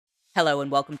Hello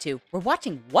and welcome to We're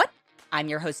Watching What? I'm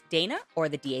your host, Dana, or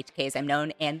the DHK as I'm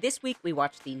known, and this week we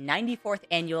watched the 94th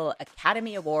Annual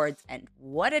Academy Awards, and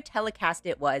what a telecast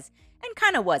it was, and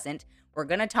kind of wasn't. We're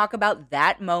going to talk about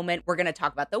that moment. We're going to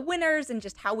talk about the winners and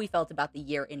just how we felt about the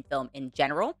year in film in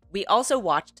general. We also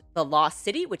watched The Lost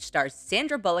City, which stars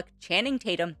Sandra Bullock, Channing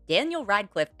Tatum, Daniel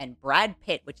Radcliffe, and Brad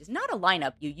Pitt, which is not a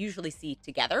lineup you usually see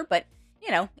together, but,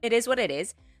 it is what it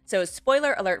is. So,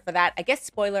 spoiler alert for that. I guess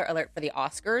spoiler alert for the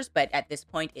Oscars, but at this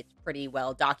point, it's pretty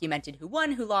well documented who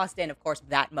won, who lost, and of course,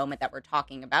 that moment that we're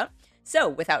talking about. So,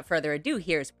 without further ado,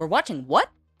 we're watching what?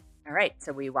 All right,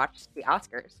 so we watched the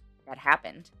Oscars. That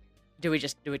happened. Do we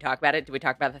talk about it? Do we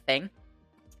talk about the thing?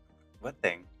 What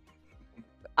thing?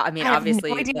 I mean, I have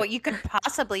obviously. no idea what you could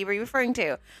possibly be referring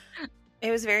to.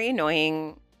 It was very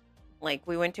annoying. Like,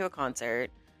 we went to a concert,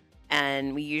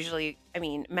 and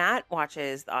Matt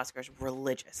watches the Oscars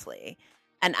religiously.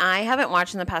 And I haven't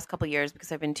watched in the past couple years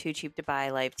because I've been too cheap to buy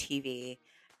live TV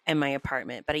in my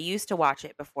apartment. But I used to watch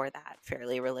it before that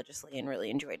fairly religiously and really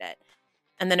enjoyed it.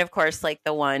 And then, of course, like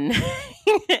the one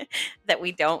that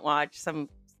we don't watch, some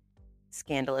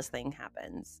scandalous thing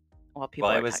happens while people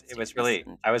Well, are it was texting really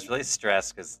and I was really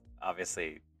stressed because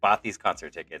obviously bought these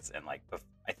concert tickets and I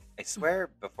swear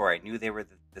before I knew they were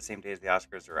the same day as the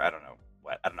Oscars, or I don't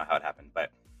know how it happened,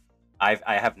 but I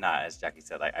have not, as Jackie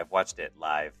said, I've watched it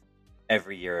live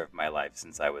every year of my life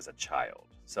since I was a child.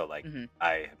 So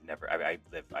I have never I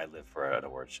live for an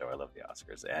award show. I love the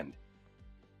Oscars,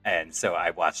 and so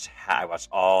I watched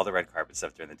all the red carpet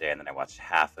stuff during the day, and then I watched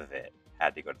half of it.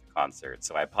 Had to go to the concert,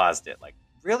 so I paused it like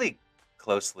really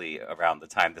closely around the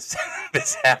time this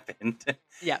this happened.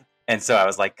 Yeah. And so I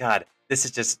was like, God, this is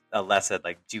just a lesson.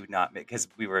 Like, do not make, because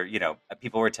we were,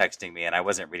 people were texting me, and I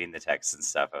wasn't reading the texts and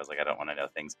stuff. I was like, I don't want to know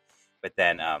things. But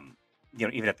then,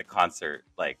 even at the concert,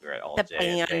 like we were at all the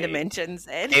J, band mentions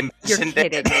it. they You're mentioned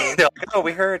kidding me. it. They're like, oh,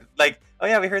 we heard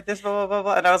this, blah, blah, blah,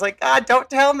 blah. And I was like, God, don't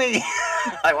tell me.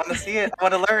 I want to see it. I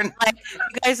want to learn. Like, you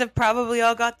guys have probably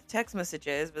all got the text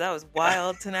messages, but that was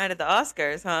wild tonight at the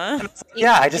Oscars, huh?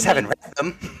 Yeah, I just haven't read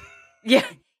them. Yeah,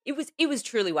 it was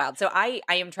truly wild. So I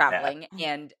am traveling,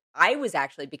 and I was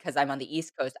actually, because I'm on the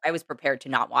East Coast, I was prepared to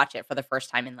not watch it for the first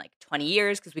time in like 20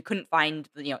 years because we couldn't find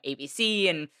ABC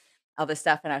and all this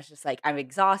stuff, and I was just like, I'm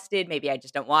exhausted. Maybe I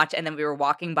just don't watch. And then we were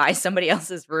walking by somebody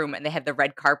else's room, and they had the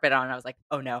red carpet on. And I was like,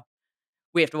 oh no,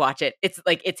 we have to watch it. It's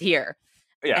like it's here.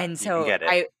 Yeah, And you can so get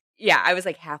it. I was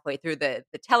like halfway through the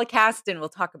telecast, and we'll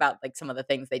talk about like some of the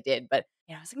things they did. But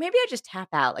I was like, maybe I just tap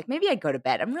out. Like maybe I go to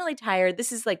bed. I'm really tired.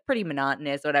 This is like pretty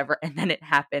monotonous, whatever. And then it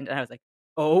happened, and I was like,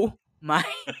 oh my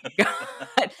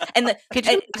god. And Could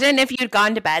you imagine if you'd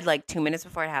gone to bed like 2 minutes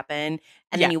before it happened,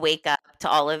 and then Yeah. you wake up to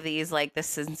all of these, like the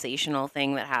sensational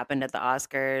thing that happened at the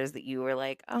Oscars that you were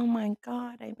like, oh my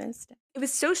God, I missed it. It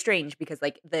was so strange because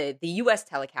like the US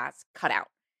telecast cut out.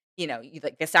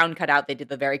 Like the sound cut out. They did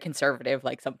the very conservative,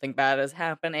 like something bad is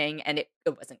happening, and it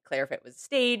wasn't clear if it was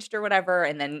staged or whatever.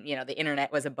 And then the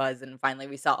internet was abuzz, and finally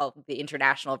we saw all the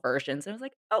international versions, and I was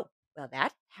like, oh well,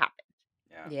 that happened.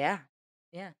 Yeah.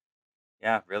 Yeah.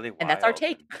 Yeah, really wild. And that's our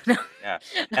take. Yeah.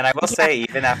 And I will say,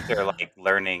 even after like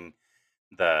learning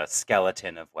the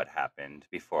skeleton of what happened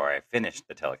before I finished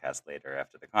the telecast later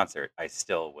after the concert, I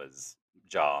still was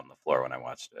jaw on the floor when I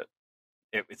watched it.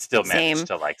 It still managed Same.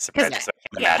 to like surprise me. So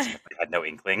I can imagine if I had no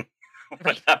inkling what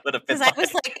Right. that would have been Because I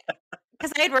was like,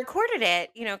 because I had recorded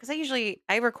it, because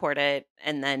I record it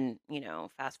and then,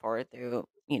 fast forward through,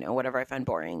 whatever I find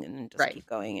boring and then just Right. keep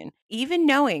going. And even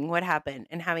knowing what happened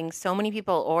and having so many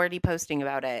people already posting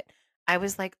about it, I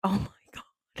was like, oh my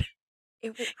God.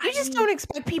 You just don't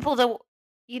expect people to,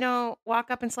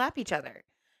 walk up and slap each other.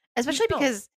 Especially don't.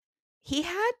 because he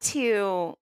had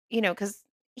to, because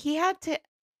he had to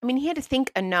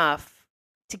think enough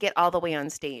to get all the way on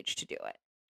stage to do it.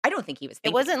 I don't think he was It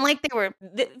thinking. wasn't like they were,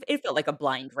 It felt like a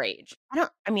blind rage.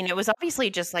 it was obviously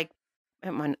just like,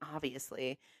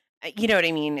 obviously, you know what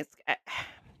I mean? It's,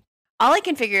 all I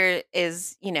can figure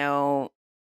is,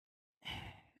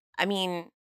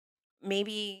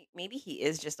 maybe he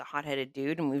is just a hot-headed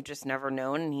dude and we've just never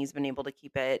known, and he's been able to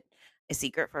keep it a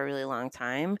secret for a really long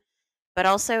time. But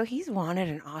also, he's wanted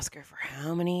an Oscar for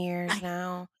how many years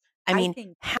now? I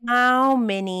think How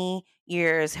many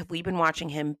years have we been watching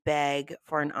him beg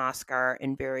for an Oscar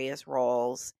in various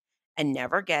roles and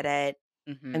never get it?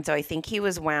 mhm. And so I think he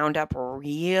was wound up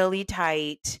really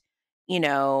tight,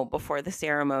 before the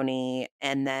ceremony,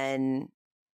 and then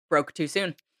broke too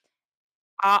soon.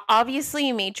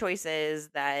 obviously made choices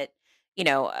that,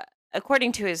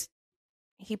 according to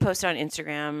he posted on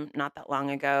Instagram not that long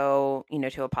ago,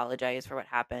 to apologize for what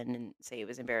happened and say he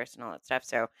was embarrassed and all that stuff.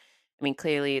 So,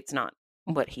 clearly it's not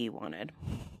what he wanted.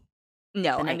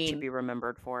 No, the I night to mean, be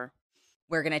remembered for.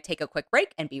 we're going to take a quick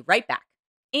break and be right back.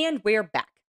 And we're back.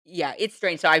 Yeah, it's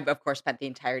strange. So I, of course, spent the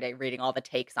entire day reading all the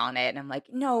takes on it. And I'm like,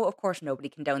 no, of course, nobody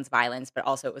condones violence, but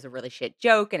also it was a really shit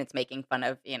joke and it's making fun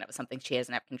of, something she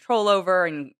doesn't have control over.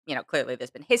 And, clearly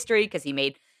there's been history because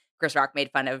Chris Rock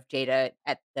made fun of Jada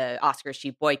at the Oscars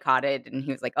she boycotted. And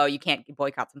he was like, oh, you can't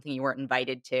boycott something you weren't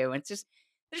invited to. And it's just,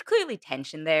 there's clearly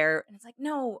tension there. And it's like,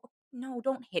 no, no,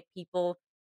 don't hit people.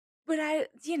 But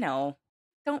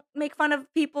don't make fun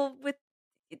of people with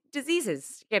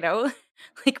diseases.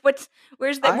 Like,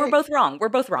 where's that? We're I both wrong. We're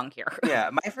both wrong here. Yeah,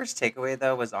 my first takeaway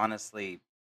though was honestly,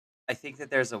 I think that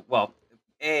there's a well,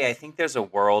 I think there's a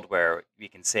world where we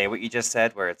can say what you just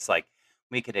said, where it's like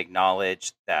we could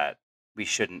acknowledge that we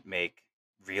shouldn't make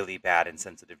really bad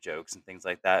insensitive jokes and things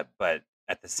like that, but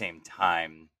at the same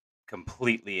time,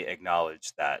 completely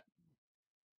acknowledge that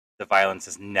the violence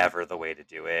is never the way to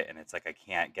do it, and it's like I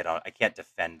can't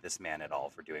defend this man at all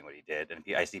for doing what he did, and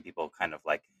I see people kind of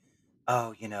like,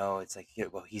 oh, it's like, yeah,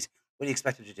 well, what do you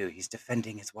expect him to do? He's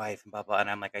defending his wife and blah blah. And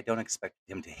I'm like, I don't expect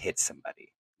him to hit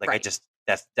somebody. Like, Right.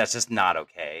 that's just not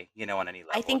okay, on any I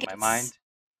level in think my mind.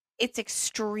 it's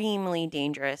extremely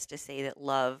dangerous to say that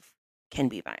love can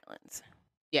be violence.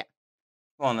 Yeah.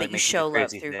 Well, and That like you making the show love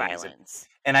crazy through things, violence.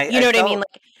 and You I know what I mean?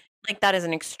 felt, Like that is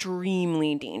an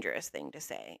extremely dangerous thing to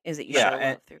say, is that you yeah, show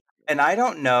love through and violence. I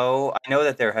don't know. I know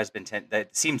that there has been that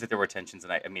it seems that there were tensions,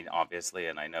 and I mean, obviously,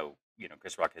 and I know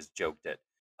Chris Rock has joked at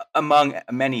among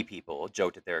many people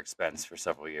joked at their expense for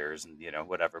several years, and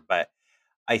whatever. But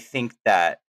I think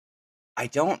that I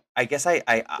don't. I guess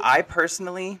I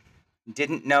personally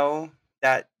didn't know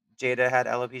that Jada had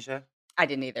alopecia, I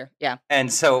didn't either. Yeah.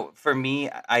 and so for me,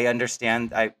 I understand.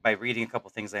 By reading a couple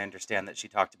things, I understand that she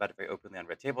talked about it very openly on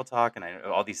Red Table Talk, and I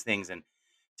know all these things, and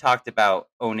talked about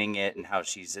owning it and how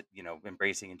she's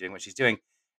embracing and doing what she's doing.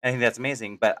 And I think that's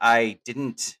amazing. But I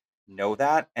didn't know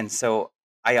that, and so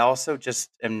I also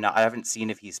just am not. I haven't seen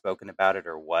if he's spoken about it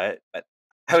or what, but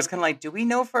I was kind of like, do we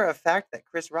know for a fact that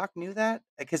Chris Rock knew that?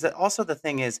 Because also the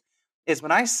thing is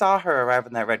when I saw her arrive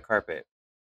on that red carpet,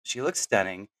 she looks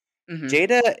stunning. Hmm.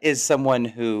 Jada is someone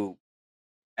who,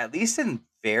 at least in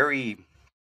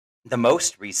the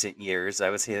most recent years, I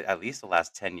would say at least the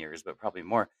last 10 years, but probably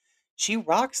more, she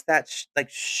rocks that like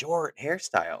short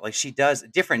hairstyle. Like she does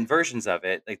different versions of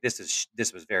it. Like this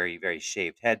was very, very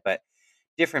shaved head, but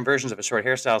different versions of a short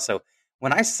hairstyle. So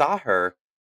when I saw her,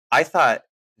 I thought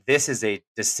this is a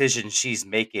decision she's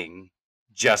making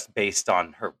just based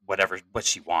on her what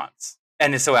she wants.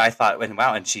 And so I thought, and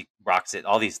wow, and she rocks it,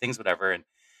 all these things, whatever, and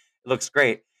it looks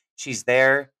great. She's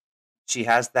there. She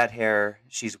has that hair.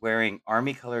 She's wearing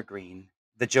army color green.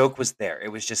 The joke was there. It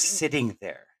was just sitting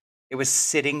there. It was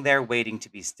sitting there waiting to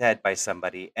be said by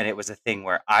somebody. And it was a thing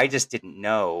where I just didn't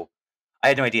know. I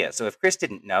had no idea. So if Chris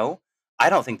didn't know, I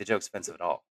don't think the joke's offensive at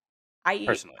all, I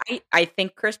personally. I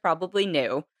think Chris probably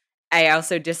knew. I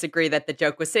also disagree that the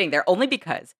joke was sitting there only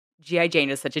because G.I. Jane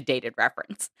is such a dated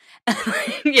reference.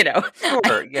 you know, I,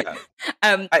 Sure, yeah.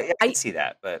 um, I can I see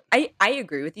that, but I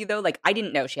agree with you though. Like I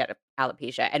didn't know she had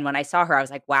alopecia, and when I saw her, I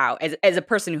was like, wow. As a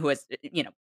person who has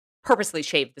purposely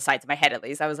shaved the sides of my head, at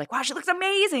least I was like, wow, she looks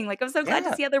amazing. Like I'm so glad to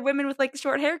yeah, see other women with like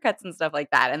short haircuts and stuff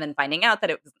like that. And then finding out that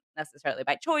it was necessarily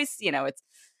by choice, it's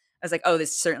I was like, oh,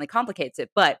 this certainly complicates it.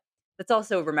 But let's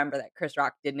also remember that Chris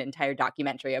Rock did an entire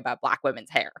documentary about Black women's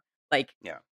hair. Like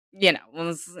yeah.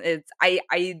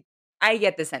 I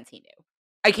get the sense he knew.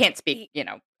 I can't speak, He-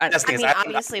 That's the I thing is, mean, I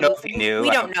obviously, don't know if he knew. we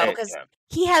I don't don't, know because yeah,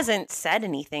 he hasn't said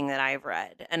anything that I've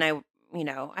read, and I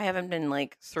haven't been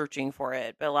like searching for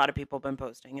it, but a lot of people have been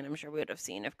posting, and I'm sure we would have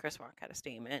seen if Chris Rock had a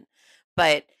statement.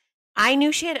 But I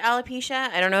knew she had alopecia.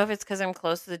 I don't know if it's because I'm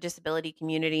close to the disability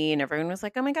community, and everyone was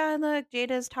like, "Oh my God, look,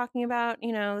 Jada's talking about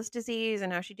this disease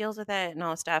and how she deals with it and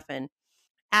all this stuff." And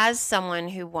as someone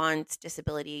who wants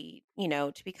disability,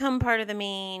 to become part of the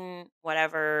main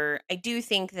whatever, I do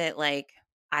think that like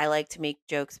I like to make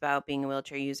jokes about being a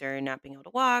wheelchair user and not being able to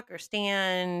walk or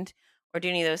stand or do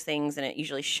any of those things. And it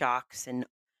usually shocks and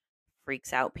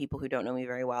freaks out people who don't know me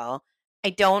very well. I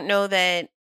don't know that,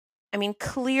 I mean,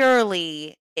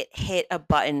 clearly it hit a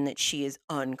button that she is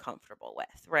uncomfortable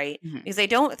with, right? Mhm. Because I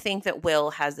don't think that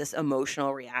Will has this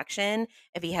emotional reaction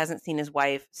if he hasn't seen his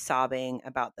wife sobbing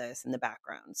about this in the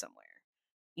background somewhere,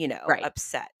 Right.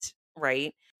 upset,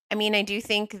 right? I mean, I do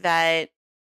think that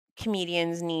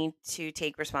comedians need to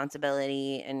take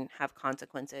responsibility and have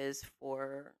consequences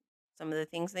for some of the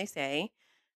things they say.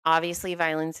 Obviously,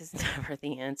 violence is never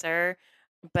the answer,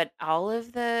 but all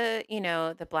of the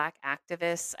Black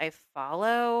activists I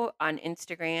follow on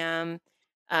Instagram,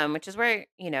 which is where,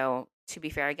 to be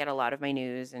fair, I get a lot of my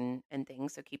news and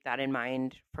things. So keep that in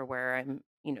mind for where I'm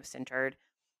centered.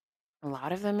 A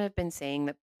lot of them have been saying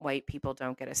that white people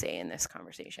don't get a say in this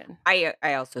conversation. I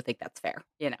also think that's fair,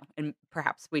 and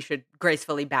perhaps we should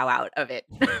gracefully bow out of it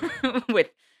with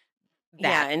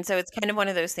Yeah, that. and so it's kind of one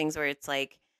of those things where it's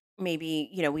like maybe,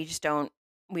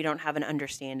 we don't have an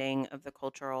understanding of the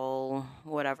cultural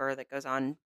whatever that goes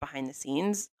on behind the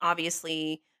scenes.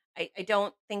 Obviously, I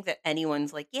don't think that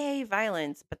anyone's like, yay,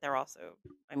 violence, but they're also,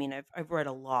 I mean, I've read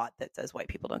a lot that says white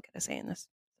people don't get a say in this.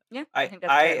 Yeah, I I think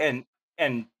that's I fair.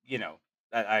 and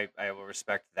I will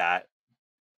respect that.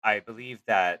 I believe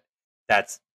that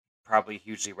that's probably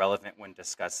hugely relevant when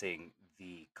discussing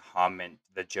the comment,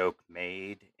 the joke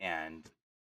made, and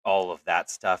all of that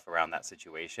stuff around that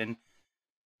situation.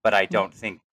 But I Mm. don't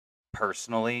think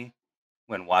personally,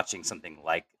 when watching something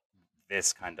like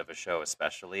this kind of a show,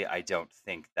 especially, I don't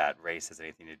think that race has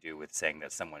anything to do with saying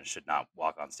that someone should not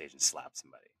walk on stage and slap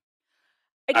somebody.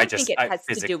 I don't think it I has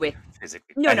to do with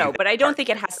physically, no, I no, think but that's I don't part think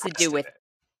it of has to the do crust of with it.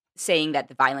 saying that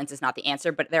the violence is not the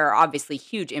answer, but there are obviously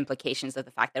huge implications of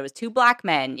the fact that it was 2 black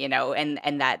men,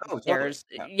 and that Oh, totally. there's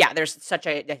Yeah, there's such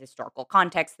a historical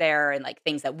context there and, like,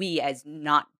 things that we as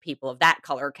not people of that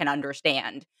color can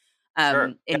understand,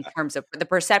 sure. in Yeah, terms of the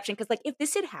perception. Because like, if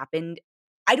this had happened,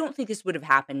 I don't think this would have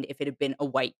happened if it had been a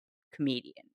white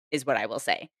comedian, is what I will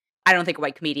say. I don't think a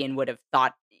white comedian would have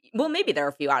thought well, maybe there are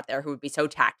a few out there who would be so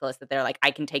tactless that they're like,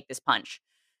 "I can take this punch,"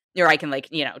 or, "I can, like,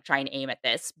 try and aim at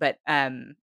this," but,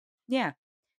 yeah.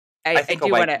 I I think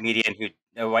do wanna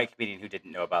a white comedian who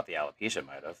didn't know about the alopecia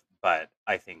might have, but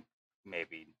I think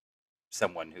maybe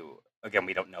someone who, again,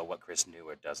 we don't know what Chris knew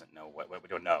or doesn't know, what we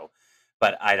don't know,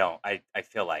 but I don't. I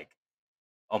feel like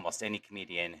almost any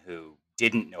comedian who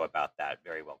didn't know about that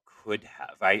very well could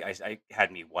have. I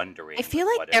had me I wondering, like, feel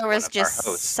like what if there one was of our just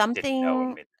hosts didn't know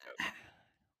and something. made the joke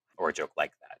or a joke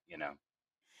like that, you know?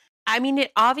 I mean,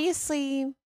 it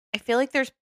obviously, I feel like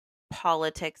there's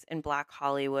politics in Black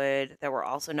Hollywood that we're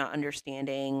also not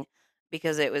understanding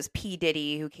because it was P.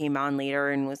 Diddy who came on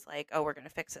later and was like, oh, we're going to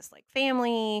fix this like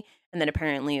family. And then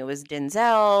apparently it was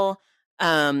Denzel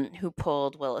who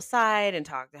pulled Will aside and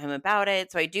talked to him about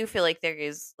it. So I do feel like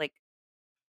there's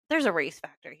a race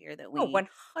factor here that oh, we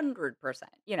 100%. There's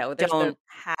the don't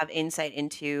have insight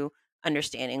into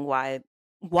understanding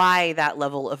why that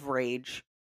level of rage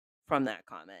from that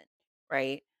comment,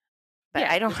 right? But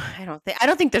yeah, there's I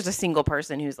don't think there's a single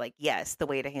person who's like, "Yes, the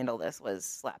way to handle this was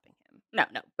slapping him." no,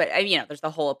 no, but, there's the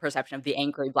whole perception of the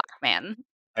angry black man.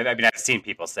 I mean, I've seen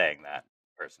people saying that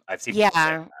person. I've seen people saying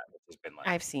Yeah, that, which has been like,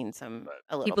 I've seen but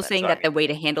a little People bit of saying so I that that. mean, the way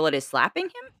to handle it is slapping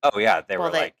him? oh yeah, they Well,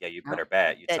 were like, yeah, you Oh, better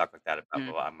bet you that talk like that about,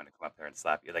 mm. well, I'm gonna come up there and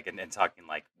slap you, like, and talking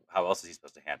like, how else is he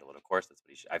supposed to handle it? Of course, that's what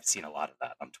he should. I've seen a lot of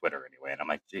that on Twitter anyway, and I'm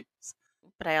like, geez,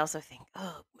 but I also think,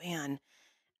 "Oh, man,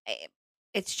 I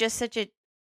it's just such a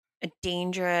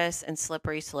dangerous and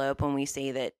slippery slope when we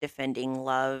say that defending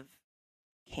love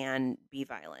can be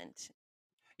violent,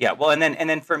 yeah. Well, and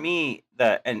then for me,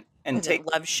 or and take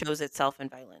that love shows itself in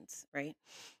violence," right?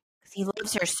 Because he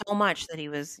loves her so much that he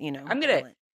was, I'm gonna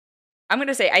violent. I'm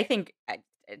gonna say I think,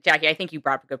 Jackie, I think you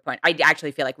brought up a good point. I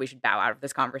actually feel like we should bow out of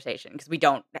this conversation because we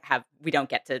don't get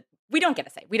a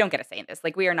say in this.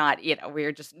 Like, we are not, we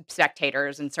are just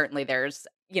spectators, and certainly there's,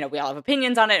 we all have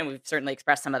opinions on it, and we've certainly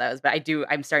expressed some of those. But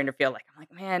I'm starting to feel like I'm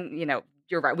like, man,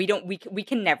 you're right. We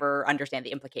can never understand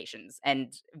the implications,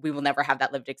 and we will never have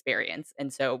that lived experience.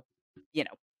 And so, you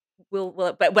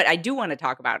know, but what I do want to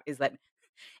talk about is that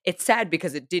it's sad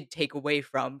because it did take away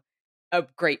from a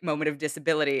great moment of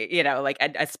disability, like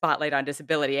a spotlight on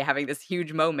disability, having this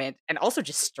huge moment, and also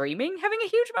just streaming having a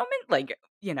huge moment. Like,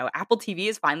 Apple TV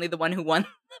is finally the one who won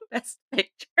the best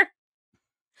picture.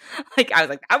 Like, I was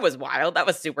like, that was wild. That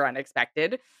was super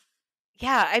unexpected.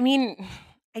 Yeah, I mean,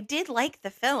 I did like the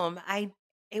film.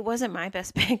 It wasn't my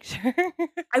best picture.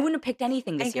 I wouldn't have picked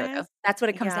anything I this year, though. guess. That's what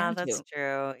it comes Yeah, down that's to. true.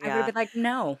 I would have Yeah. been like,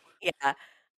 no. Yeah.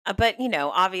 But,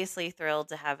 obviously thrilled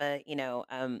to have a,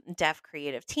 deaf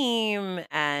creative team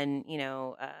and,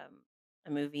 a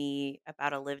movie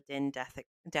about a lived in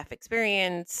deaf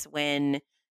experience and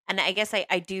I guess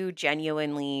I do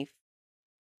genuinely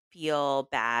feel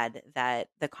bad that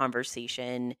the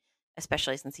conversation,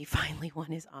 especially since he finally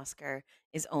won his Oscar,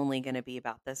 is only going to be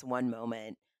about this one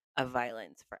moment of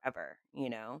violence forever,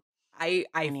 I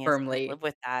and he has to like firmly live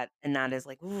with that. And that is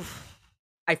like, oof.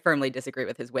 I firmly disagree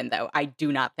with his win, though. I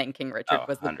do not think King Richard oh,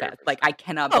 was the best. Like, 100%. I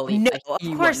cannot Oh believe no, that of he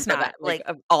won course for that. not. Like, Like,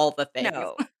 of all the things.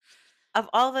 no, of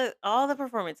all the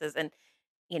performances, and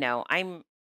I'm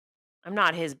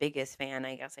not his biggest fan,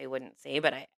 I guess I wouldn't say,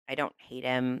 but I don't hate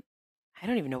him. I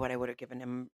don't even know what I would have given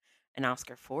him an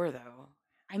Oscar for though.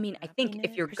 I mean, I think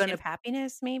if you're Pursuit gonna of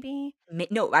Happiness, maybe?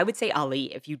 no, I would say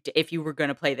Ali if you were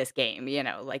gonna play this game,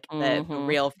 like the Mhm,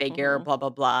 real figure, mhm. blah blah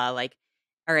blah. Like,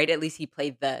 all right, at least he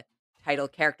played the title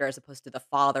character as opposed to the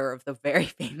father of the very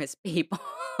famous people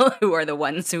who are the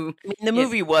ones who, I mean, the you know,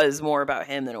 movie was more about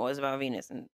him than it was about Venus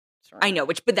and I Serena. know,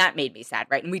 but that made me sad,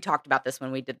 right? And we talked about this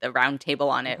when we did the round table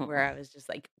on it, Mhm. where I was just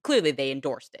like, clearly they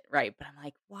endorsed it, right? But I'm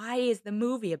like, why is the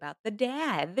movie about the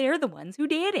dad? They're the ones who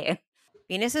did it.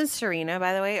 Venus and Serena,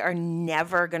 by the way, are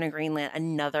never gonna greenlit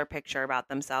another picture about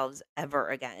themselves ever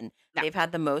again. No, They've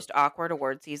had the most awkward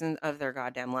award season of their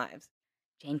goddamn lives.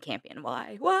 Jane Campion,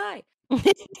 why? Why?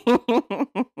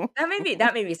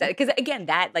 That made me sad because again,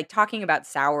 that like talking about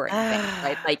souring things,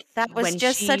 right? Like That was when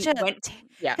just such she a went,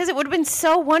 yeah, because it would have been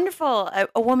so wonderful.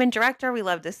 A woman director, we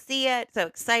love to see it. So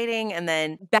exciting. And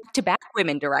then back to back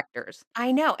women directors.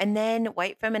 I know. And then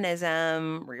white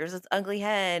feminism rears its ugly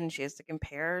head and she has to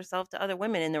compare herself to other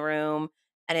women in the room.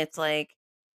 And it's like,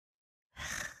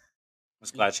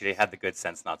 Was glad she had the good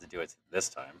sense not to do it this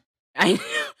time. I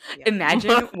yeah.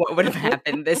 imagine what would have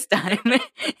happened this time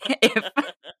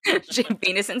if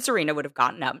Venus and Serena would have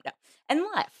gotten up and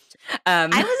left.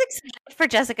 Um, I was excited for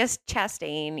Jessica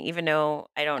Chastain, even though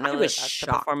I don't I know was that that's the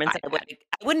shocked performance by that.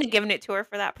 I wouldn't have given it to her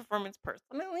for that performance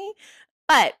personally.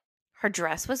 But her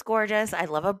dress was gorgeous. I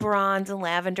love a bronze and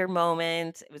lavender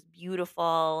moment. It was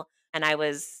beautiful, and I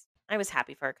was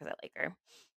happy for her because I like her.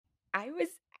 I was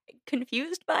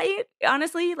confused by it,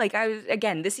 honestly. Like I was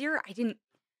again this year. I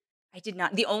did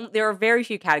not. There are very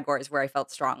few categories where I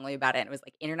felt strongly about it. And it was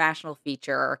like international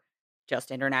feature,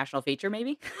 just international feature,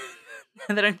 maybe.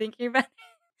 Now that I'm thinking about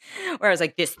it, where I was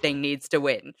like, this thing needs to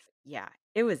win. Yeah,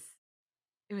 it was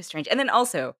strange. And then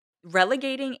also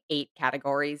relegating 8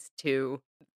 categories to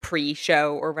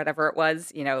pre-show or whatever it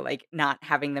was, like not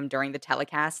having them during the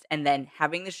telecast and then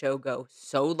having the show go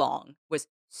so long was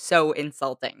so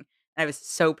insulting. And I was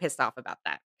so pissed off about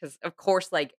that because of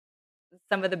course like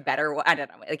some of the better I don't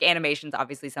know, like animation's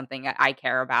obviously something I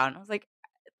care about. And I was like,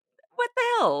 what the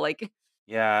hell? Like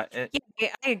Yeah,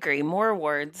 Yeah, I agree. More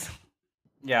awards.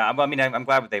 yeah. I mean, I'm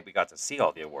glad that we got to see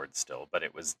all the awards still, but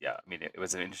it was, yeah. I mean, it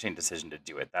was an interesting decision to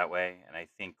do it that way, and I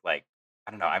think like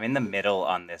I don't know. I'm in the middle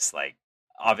on this. Like,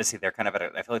 obviously, they're kind of at.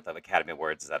 I feel like the Academy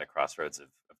Awards is at a crossroads of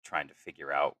trying to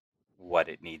figure out what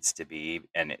it needs to be,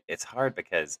 and it's hard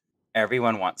because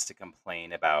everyone wants to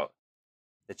complain about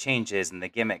the changes and the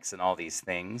gimmicks and all these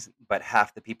things, but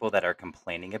half the people that are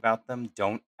complaining about them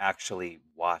don't actually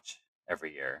watch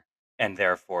every year and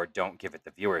therefore don't give it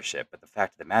the viewership. But the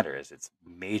fact of the matter is it's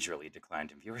majorly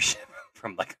declined in viewership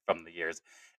from the years.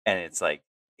 And it's like,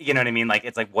 you know what I mean? Like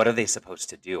it's like what are they supposed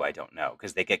to do? I don't know.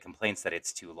 Because they get complaints that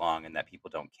it's too long and that people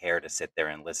don't care to sit there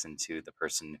and listen to the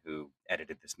person who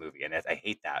edited this movie. And I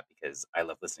hate that because I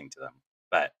love listening to them.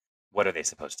 But what are they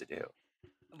supposed to do?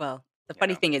 well, the You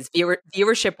funny know? thing is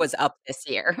viewership was up this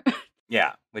year.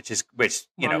 Yeah, which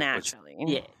you Well, know, which naturally.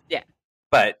 Yeah, yeah.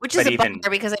 Which is but a bummer even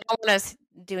because I don't want us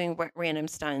doing random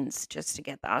stunts just to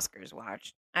get the Oscars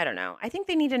watched. I don't know. I think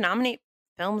they need to nominate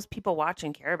films people watch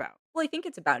and care about. Well, I think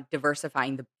it's about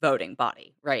diversifying the voting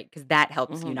body, right? Because that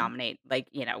helps you Mhm. nominate, like,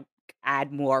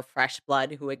 add more fresh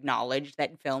blood who acknowledge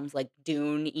that films like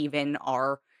Dune even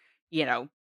are, you know,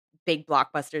 big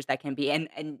blockbusters that can be and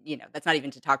that's not even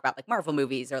to talk about like Marvel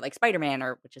movies or like Spider-Man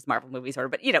or which is Marvel movies or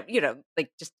but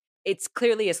like just it's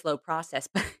clearly a slow process,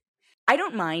 but I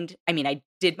don't mind. I mean, I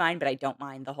did mind, but I don't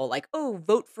mind the whole like, oh,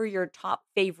 vote for your top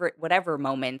favorite whatever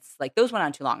moments. Like those went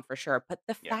on too long for sure. But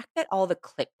the yeah. fact that all the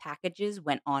clip packages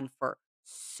went on for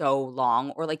so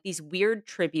long, or like these weird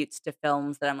tributes to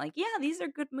films that I'm like, yeah, these are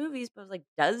good movies, but I was like,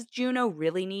 does Juno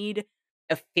really need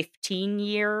a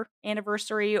 15-year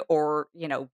anniversary? Or,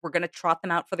 we're gonna trot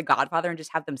them out for The Godfather and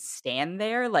just have them stand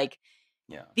there? Like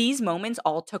Yeah. these moments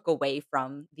all took away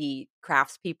from the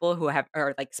craftspeople who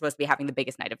are, like, supposed to be having the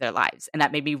biggest night of their lives, and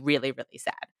that made me really, really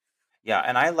sad. Yeah,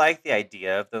 and I like the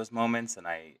idea of those moments, and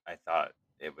I thought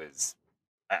it was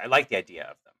I like the idea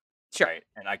of them, Sure. right?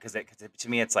 And I because to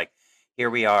me it's like here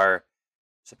we are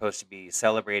supposed to be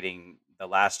celebrating the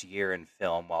last year in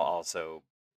film while also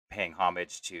paying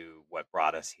homage to what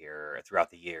brought us here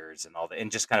throughout the years and all the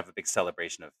and just kind of a big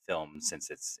celebration of film since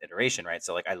its iteration, right?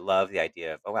 So like I love the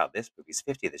idea of oh wow, this movie's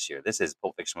 50 this year. This is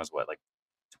Pulp Fiction was what like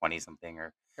 20 something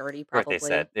or 30 what they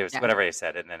said. probably. It was Yeah. whatever they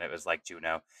said, and then it was like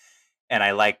Juno. And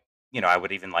I like, I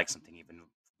would even like something even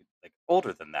like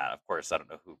older than that. Of course, I don't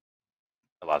know who.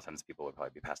 A lot of times people would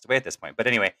probably be passed away at this point. But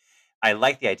anyway, I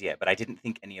like the idea, but I didn't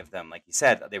think any of them, like you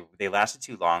said, they lasted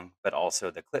too long. But also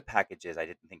the clip packages, I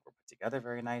didn't think were put together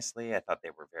very nicely. I thought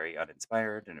they were very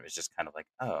uninspired, and it was just kind of like,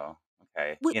 oh,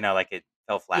 okay, Wait, like it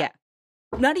fell flat. yeah.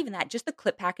 Not even that, just the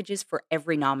clip packages for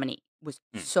every nominee. was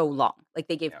Hmm. so long. Like,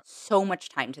 they gave Yeah. so much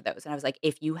time to those, and I was like,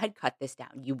 "If you had cut this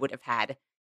down, you would have had,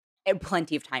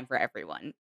 plenty of time for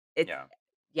everyone." It's Yeah.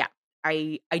 yeah.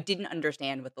 I didn't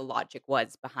understand what the logic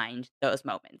was behind those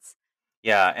moments.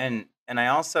 Yeah, and I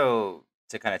also,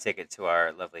 to kind of take it to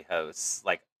our lovely hosts,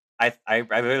 like I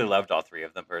really loved all three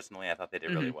of them personally. I thought they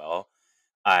did really Mhm. well.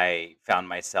 I found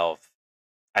myself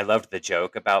I loved the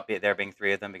joke about there being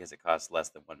three of them because it costs less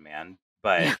than one man.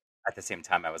 But Yeah. at the same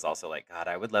time, I was also like, God,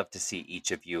 I would love to see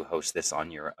each of you host this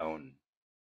on your own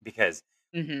because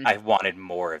Mhm. I wanted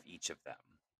more of each of them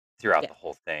throughout Yeah. the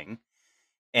whole thing.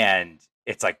 And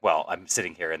it's like, well, I'm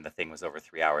sitting here and the thing was over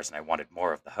 3 hours and I wanted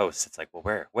more of the hosts. It's like, well,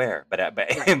 where? But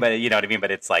Right. but you know what I mean?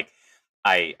 But it's like,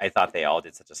 I thought they all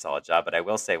did such a solid job. But I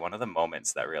will say one of the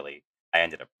moments that really I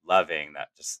ended up loving that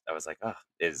just, I was like, oh,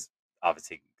 is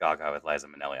obviously Gaga with Liza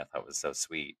Minnelli. I thought was so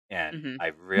sweet. And Mhm. I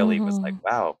really was like, Mhm.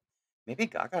 wow, maybe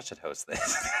Gaga should host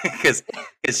this because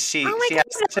Oh my she has god,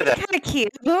 that such was a kind of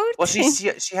well,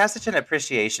 cute. she has such an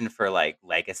appreciation for, like,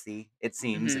 legacy, it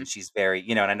seems, Mhm. and she's very,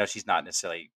 and I know she's not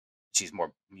necessarily, she's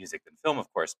more music than film,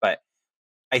 of course, but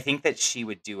I think that she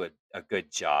would do a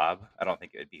good job. I don't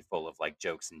think it would be full of, like,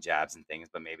 jokes and jabs and things,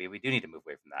 but maybe we do need to move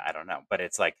away from that, I don't know, but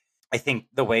it's like, I think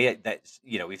the way that,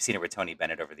 we've seen her with Tony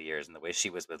Bennett over the years and the way she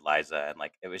was with Liza, and,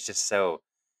 like, it was just so,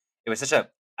 it was such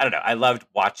a, I don't know, I loved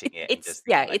watching it and It's just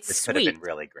yeah, thinking, like, it's this could have been sweet.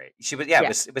 really great. She was, yeah, Yeah.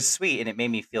 it was sweet, and it made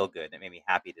me feel good. It made me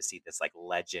happy to see this, like,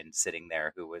 legend sitting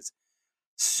there who was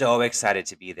so excited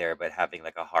to be there, but having,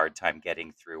 like, a hard time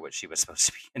getting through what she was supposed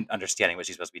to be and understanding what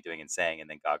she's supposed to be doing and saying, and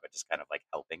then Gaga just kind of, like,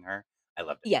 helping her. I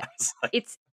loved it. Yeah. I was like,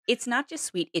 It's not just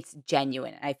sweet, it's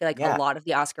genuine. I feel like a yeah, lot of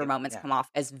the Oscar it moments yeah, come off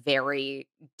as very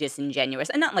disingenuous,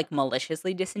 and not, like,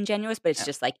 maliciously disingenuous, but it's yeah,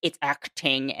 just, like, it's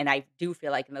acting, and I do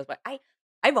feel like in those, but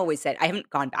I've always said I haven't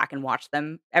gone back and watched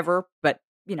them ever, but,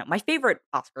 my favorite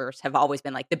Oscars have always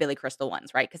been, like, the Billy Crystal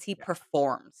ones, right? Because he yeah,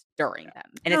 performs during yeah,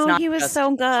 them, and it's Oh, not he was just so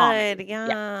good. comedy. Yeah.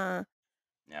 Yeah.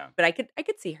 yeah, But I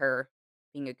could see her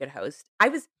being a good host. I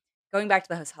was going back to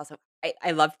the host also,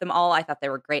 I loved them all, I thought they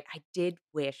were great. I did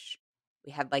wish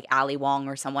we had, like, Ali Wong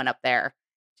or someone up there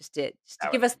just to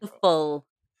that would give have us been the cool. full,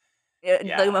 like,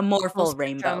 Yeah, a more Full full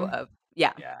rainbow spectrum. of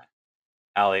yeah, yeah.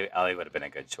 Allie would have been a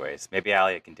good choice. Maybe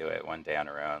Allie can do it one day on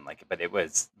her own, like, but that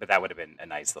would have been a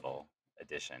nice little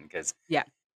addition because yeah.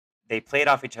 they played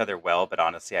off each other well, but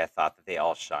honestly, I thought that they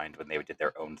all shined when they did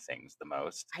their own things the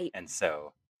most, I and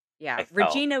so yeah, I felt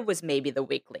Regina was maybe the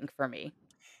weak link for me.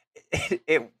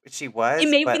 she It was,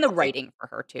 may have been but, the like, writing for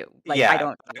her too, like, I yeah,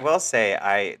 don't I will say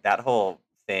I that whole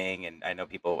thing, and I know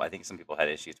people, I think some people had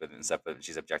issues with it and stuff, but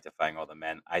she's objectifying all the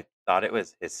men. I thought it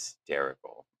was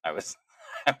hysterical. I was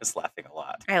I was laughing a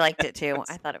lot. I liked it It too.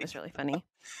 I was thought it was really funny.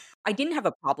 I didn't have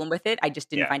a problem with it, I just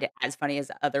didn't yeah, find it as funny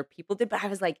as other people did, but I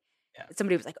was like yeah.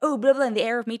 somebody was like, "Oh, blah, blah, in the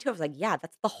air of Me Too." I was like, "Yeah,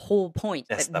 that's the whole point,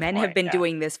 That's that the men have point, been yeah,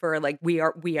 doing this for, like, we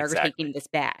are exactly. taking this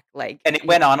back." Like, And it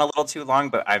went on a little too long,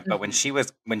 but when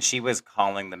Mhm. she was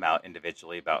calling them out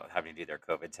individually about having to do their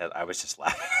COVID test, I was just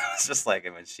laughing. I was just like,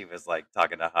 and when she was, like,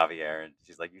 talking to Javier, and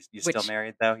she's like, you still Which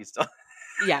married, though? You still"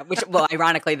 yeah, which well,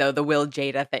 ironically, though, the Will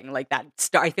Jada thing, like,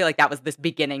 I feel like that was this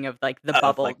beginning of, like, the of,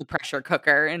 bubble, like, the pressure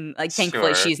cooker, and, like,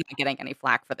 thankfully, sure. she's not getting any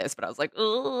flack for this, but I was like,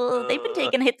 oh, they've been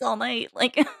taking hits all night."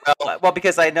 Like Well,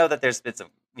 because I know that there's been some,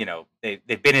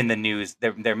 they've been in the news.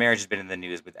 Their marriage has been in the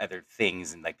news with other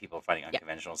things and, like, people finding Yeah.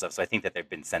 unconventional stuff. So I think that they've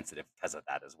been sensitive because of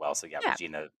that as well. So yeah, Yeah.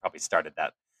 Regina probably started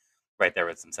that right there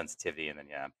with some sensitivity, and then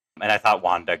yeah, and I thought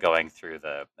Wanda going through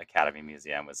the Academy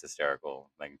Museum was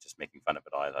hysterical, like, just making fun of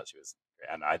it all. I thought she was,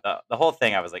 and I thought the whole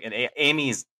thing. I was like, and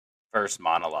Amy's first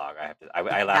monologue, I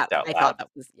That laughed out I thought loud that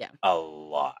was yeah. a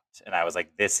lot, and I was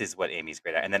like, this is what Amy's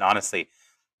great at. And then honestly,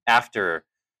 after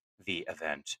the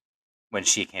event, when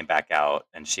she came back out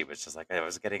and she was just like, I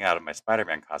was getting out of my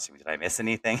Spider-Man costume. Did I miss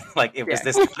anything? Like, it was Yeah.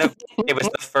 this it was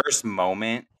the first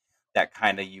moment that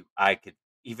kind of I could,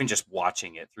 even just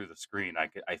watching it through the screen,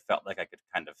 I felt like I could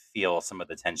kind of feel some of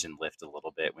the tension lift a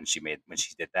little bit when she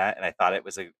did that. And I thought it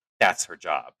was that's her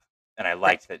job. And I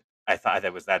Right. liked that. I thought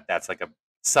that's like a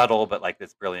subtle, but, like,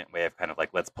 this brilliant way of kind of,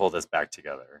 like, let's pull this back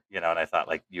together, and I thought,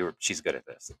 like, she's good at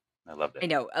this. I loved I it.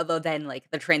 know, although then, like,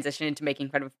 the transition into making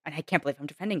fun of and I can't believe I'm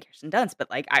defending Kirsten Dunst, but,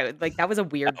 like, I would like, that was a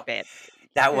weird bit.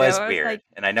 That was I was weird, like,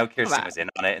 and I know "Come Kirsten on." was in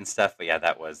on it and stuff, but yeah,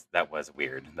 that was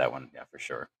weird. That one, yeah, for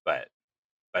sure. But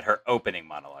her opening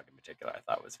monologue in particular, I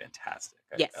thought was fantastic.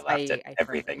 I Yes, laughed at I firmly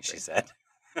everything she agree. said,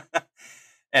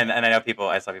 and I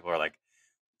saw people were, like,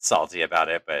 salty about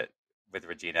it, but with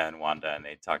Regina and Wanda, and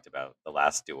they talked about the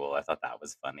last duel. I thought that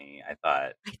was funny. I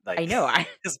thought, I like, know, I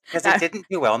because it that didn't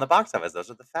do well in the box office.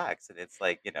 Those are the facts, and it's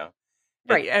like, but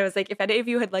right, I was like, "If any of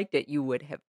you had liked it, you would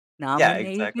have Yeah,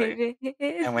 exactly. Nominated.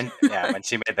 And when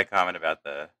she made the comment about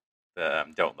the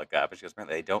 "Don't Look Up," and she goes,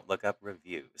 "Apparently they don't look up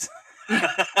reviews."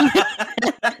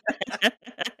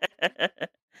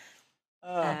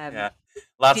 Oh, Um, yeah.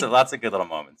 Lots of did lots of good little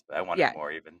moments, but I wanted yeah.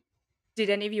 more even. Did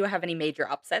any of you have any major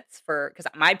upsets for? Because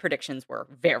my predictions were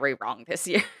very wrong this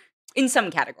year in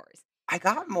some categories. I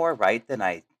got more right than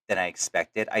I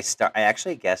expected. I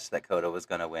actually guessed that Coda was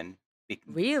gonna win, bec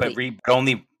but Really? but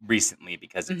only recently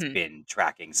because it's Mhm. been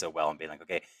tracking so well and being like,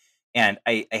 "Okay." And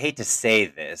I hate to say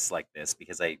this like this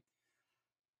because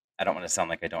I don't wanna sound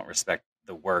like I don't respect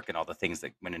the work and all the things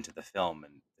that went into the film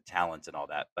and the talent and all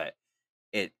that, but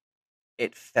it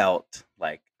it felt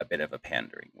like a bit of a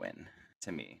pandering win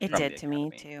to me It from did the to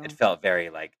me Academy. It too. felt very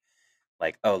like,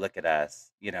 "Oh, look at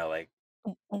us," like,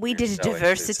 We "We're did a so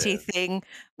diversity inclusive." thing.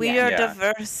 We Yeah. are Yeah.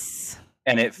 diverse.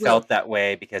 And it Well. felt that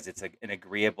way because it's an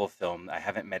agreeable film. I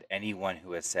haven't met anyone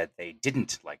who has said they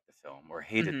didn't like the film or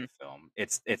hated Mhm. the film.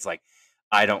 It's like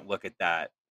I don't look at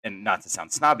that, and not to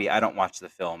sound snobby, I don't watch the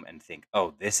film and think,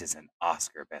 "Oh, this is an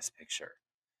Oscar Best Picture."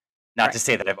 Not to Right.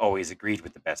 say that I've always agreed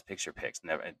with the Best Picture picks,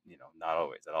 never, not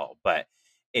always at all, but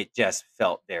it just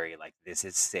felt very like this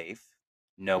is safe.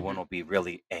 No one Mhm. will be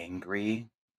really angry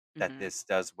that Mhm. this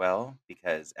does well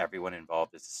because everyone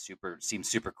involved is seems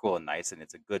super cool and nice, and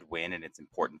it's a good win and it's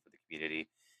important for the community.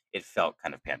 It felt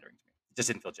kind of pandering to me. It just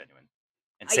didn't feel genuine.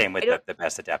 And same I with don't the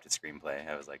best adapted screenplay.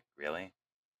 I was like, really?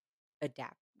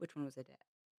 adapt. Which one was adapt?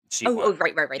 She Oh, won.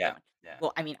 right, right, right, that Yeah, one. yeah.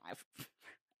 Well, I mean,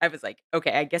 I was like,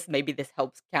 "Okay, I guess maybe this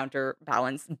helps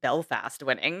counterbalance Belfast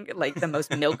winning, like, the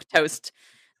most milquetoast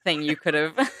thing you could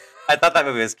have." I thought that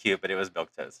movie was cute, but it was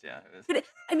milquetoast. Yeah, it was. But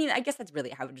I mean, I guess that's really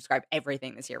how I would describe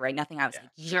everything this year, right? Nothing I was Yeah,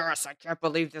 like, "Yes, I can't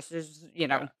believe this is,"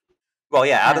 yeah. Well,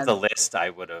 yeah, out of the um, list, I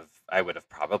would have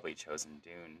probably chosen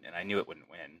Dune, and I knew it wouldn't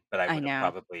win, but I I would have know.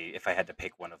 probably, if I had to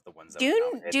pick one of the ones that was Dune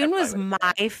nominated, I Dune probably was would have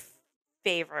my picked that.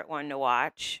 favorite one to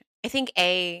watch. I think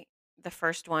the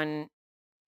first one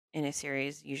in a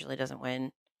series usually doesn't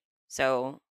win.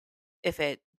 So if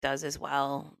it does as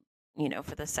well,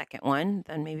 for the second one,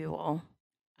 then maybe we'll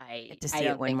get to I see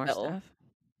it don't win think more they'll stuff.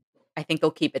 I think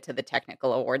they'll keep it to the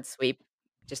technical awards sweep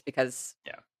just because,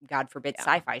 Yeah, God forbid, Yeah.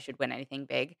 sci-fi should win anything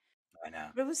big. I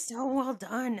know. But it was so well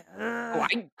done. Oh, Ugh.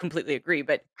 I completely agree,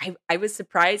 but I was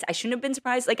surprised. I shouldn't have been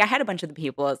surprised. Like, I had a bunch of the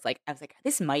people, I was like,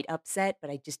 "This might upset, but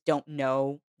I just don't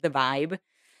know the vibe."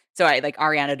 So I like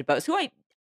Ariana DeBose, who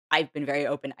I've been very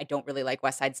open. I don't really like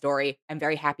West Side Story. I'm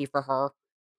very happy for her.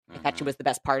 I thought she Mhm. was the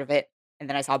best part of it. And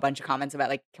then I saw a bunch of comments about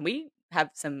like, "Can we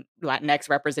have some Latinx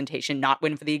representation not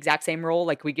win for the exact same role?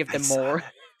 Like, we give I them saw more."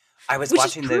 that. I was Which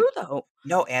is watching true the though.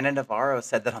 No, Anna Navarro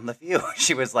said that on The View.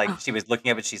 She was like, Oh, she was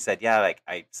looking up and she said, "Yeah, like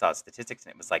I saw statistics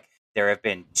and it was like there have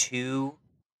been two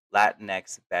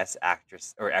Latinx Best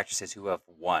Actress or actresses who have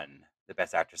won the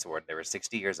Best Actress award. They were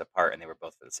 60 years apart and they were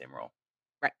both for the same role."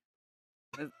 right.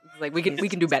 It's like we can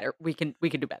do Jesus. better. We can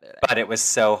do better there. But it was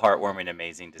so heartwarming and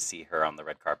amazing to see her on the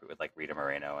red carpet with like Rita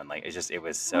Moreno and like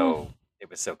Oh, it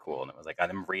was so cool and it was like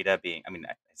on Rita being, I mean,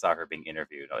 I saw her being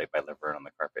interviewed like by Laverne on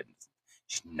the carpet and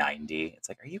she's 90. It's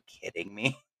like, are you kidding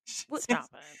me? Well, She's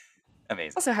stop it.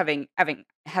 amazing. also having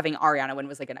Ariana win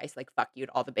was like a nice like fuck you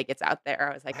to all the bigots out there.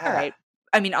 I was like, all Yeah. right.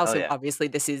 I mean, Hell also yeah. obviously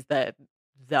this is the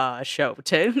show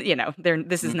to there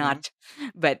this is Hmm. not,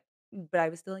 but I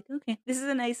was still like, okay, this is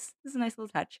a nice little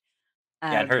touch.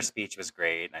 Yeah, and her Um, speech was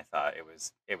great and I thought it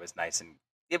was nice and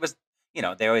it was,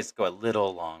 they always go a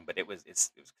little long, but it was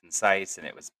concise and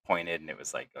it was pointed and it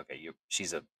was like, okay,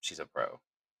 she's a pro.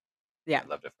 yeah, I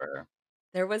loved it for her.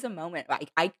 there was a moment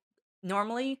like I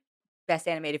normally best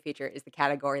animated feature is the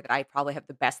category that I probably have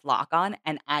the best lock on,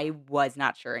 and I was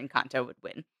not sure Encanto would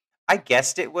win. I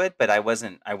guessed it would, but I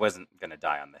wasn't gonna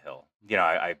die on the hill.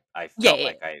 I Yeah, felt yeah,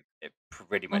 like it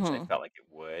pretty much I Hmm. felt like it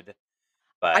would,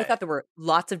 I but thought there were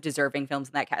lots of deserving films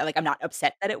in that like, I'm not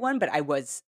upset that it won, but I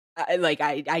was, like,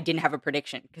 I didn't have a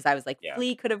prediction because I was like, yeah.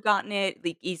 Flea could have gotten it,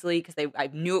 like, easily because I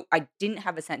knew I didn't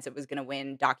have a sense it was gonna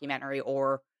win documentary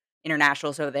or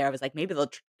international, so there I was like, maybe they'll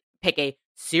pick a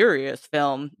serious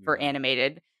film for Mhm.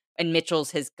 animated, and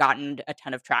Mitchell's has gotten a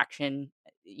ton of traction,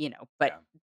 but Yeah.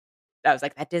 I was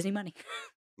like, "That Disney money."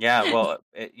 Yeah, well,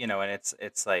 and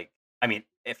it's like, I mean,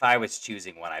 if I was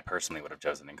choosing one, I personally would have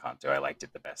chosen Encanto. I liked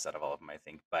it the best out of all of them, I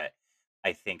think, but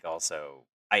I think also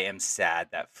I am sad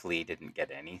that Flea didn't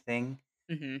get anything.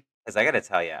 Mhm. 'Cause I gotta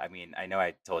tell you, I mean, I know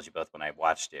I told you both when I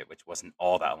watched it, which wasn't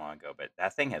all that long ago, but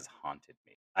that thing has haunted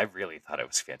me. I really thought it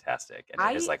was fantastic, and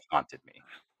it has, I like, haunted me.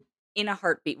 in a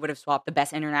heartbeat would have swapped the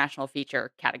best international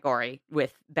feature category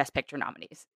with best picture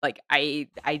nominees. Like I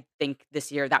think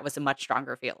this year that was a much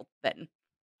stronger field than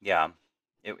Yeah.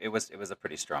 It was a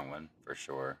pretty strong one for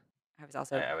sure. I was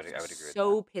also I would agree with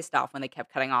that. so pissed off when they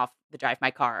kept cutting off the Drive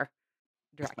My Car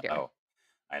director. Oh,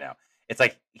 I know. It's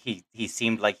like he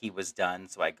seemed like he was done,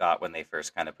 so I got when they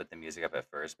first kind of put the music up at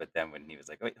first, but then when he was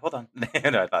like, "Wait, hold on,"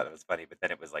 I thought it was funny, but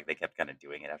then it was like they kept kind of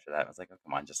doing it after that. I was like, "Oh,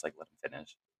 come on, just like let him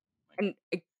finish." Like, And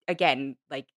again,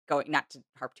 like going not to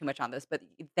harp too much on this, but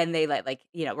then they let like,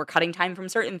 we're cutting time from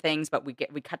certain things, but we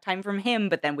cut time from him,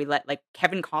 but then we let like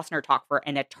Kevin Costner talk for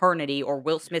an eternity or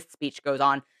Will yeah, Smith's speech goes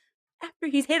on after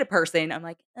he's hit a person. I'm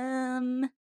like,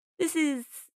 this is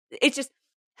it's just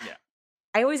yeah,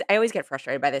 I always get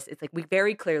frustrated by this. It's like we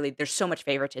very clearly there's so much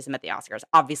favoritism at the Oscars.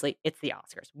 Obviously, it's the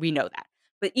Oscars. We know that.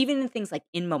 But even in things like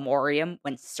In Memoriam,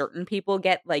 when certain people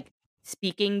get like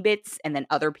speaking bits and then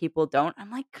other people don't,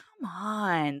 I'm like, come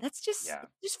on. That's just yeah.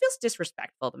 it just feels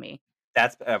disrespectful to me.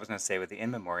 That's I was gonna say with the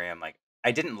In Memoriam, like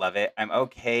I didn't love it. I'm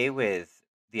okay with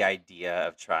the idea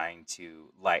of trying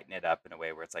to lighten it up in a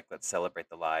way where it's like let's celebrate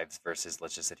the lives versus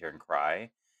let's just sit here and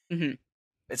cry. Mhm.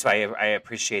 So I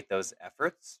appreciate those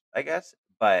efforts, I guess,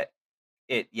 but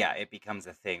it becomes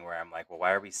a thing where I'm like, well,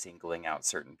 why are we singling out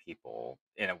certain people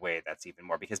in a way that's even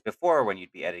more? Because before, when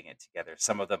you'd be editing it together,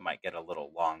 some of them might get a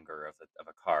little longer of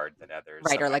a card than others.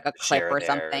 Right, Some or might like a clip share or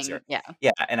theirs, something. or Yeah.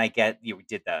 yeah. And I get you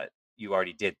did that. You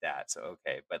already did that, so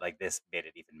okay. But like this made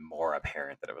it even more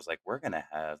apparent that it was like we're gonna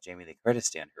have Jamie Lee Curtis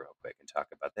stand here real quick and talk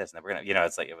about this, and then we're gonna,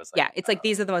 it's like it was like Yeah, it's like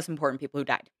these are the most important people who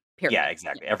died. yeah, Period.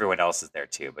 Yeah. exactly. Everyone else is there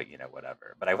too, but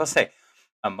whatever. But I will say,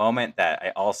 a moment that I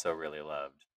also really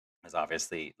loved is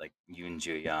obviously like Yoon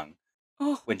Ju Young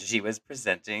Oh, when she was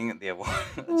presenting the award.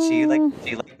 she like Mm.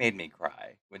 she like made me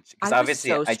cry because I was obviously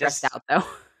so stressed out though.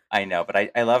 I know, but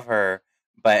I love her.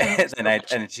 But I love her then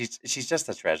so much. she's just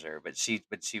a treasure. But she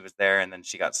was there, and then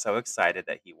she got so excited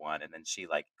that he won, and then she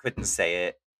like couldn't say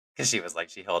it because she was like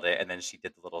she held it, and then she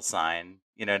did the little sign.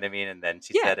 You know what I mean? And then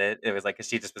she Yeah. said it. It was like 'cause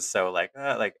she just was so like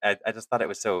I just thought it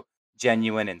was so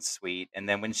genuine and sweet. And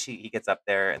then when he gets up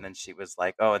there, and then she was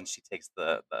like, oh, and she takes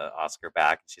the Oscar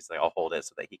back, and she's like, I'll hold it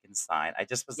so that he can sign. I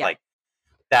just was Yeah. like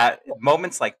that.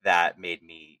 Moments like that made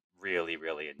me really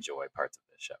really enjoy parts of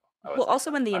this show. I Well, was like,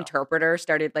 also oh, when the wow. interpreter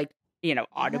started, like, Yes.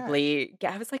 audibly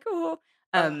I was like, "Oh,"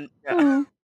 um, Yeah. Mm.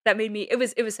 that made me it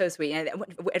was so sweet, and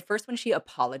at first when she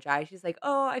apologized, she's like,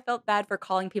 "Oh, I felt bad for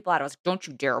calling people out." I was like, "Don't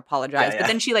you dare Yeah, apologize," but yeah.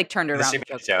 then she, like, turned it And then around she the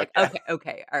made a joke, joke, like, yeah. "Okay,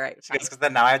 okay, alright, She goes, fine." "'Cause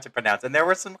then now I have to pronounce," and there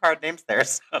were some hard names there,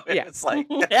 so it Yeah. was like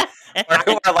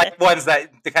or like ones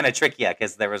that they kinda trick you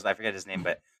because there was I forget his name,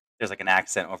 but there's like an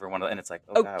accent over one of and it's like,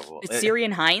 "Oh Oh, god, well"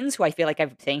 Syrian Hines, who I feel like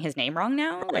I'm saying his name wrong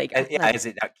now, right. like, I was Yeah, like, is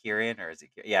it not Kieran or is it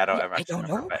Ki yeah, "Yeah, I'm I not don't sure,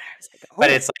 know," but but I was like, but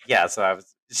 "Oh." it's like, yeah, so I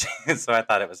was so I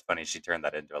thought it was funny she turned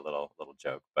that into a little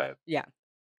joke, Yeah,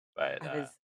 but, I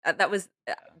was that was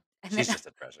yeah, and then she's just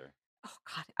a treasure. oh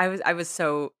god, I was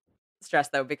so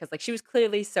stressed though because like she was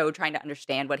clearly so trying to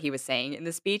understand what he was saying in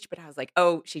the speech, but I was like,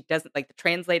 "Oh, she doesn't like the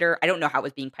translator." I don't know how it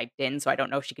was being piped in, so I don't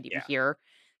know if she could even Yeah. hear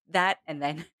that. And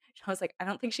then I was like, "I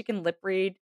don't think she can lip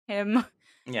read him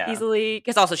Yeah. easily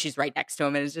because also she's right next to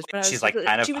him and it's just but I was She's, just like,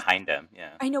 kind of she was behind him,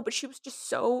 yeah. I know, but she was just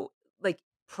so like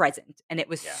present and it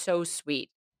was Yeah. so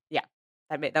sweet. Yeah.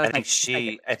 That was my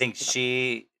second I favorite think thing.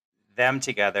 she them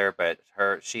together, but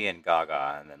she and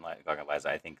Gaga, and then like Gaga Liza,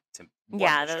 I think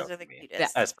won Yeah, the show those are for the me Yeah.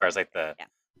 cutest. as far as like Yeah.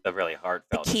 the really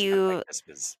The heartfelt, just kind of like cute, this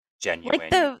was like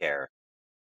genuine. You the care,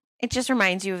 it just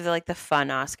reminds you of the fun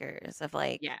Oscars of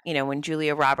Yeah. when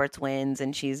Julia Roberts wins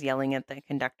and she's yelling at the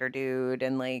conductor dude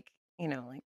and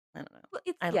I don't know. Well,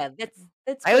 it's I yeah, like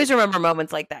that's I what always remember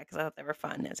moments like that because I thought they were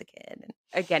fun as a kid. And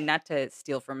again, not to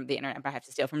steal from the internet, but I have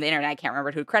to steal from the internet. I can't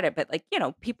remember who to credit, but like,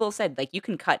 people said like you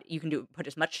can put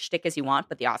as much shtick as you want,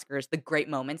 but the Oscars, the great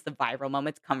moments, the viral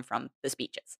moments come from the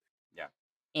speeches yeah.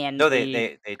 and No,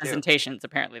 the they do. presentations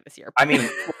apparently this year. I But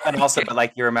mean, and also, but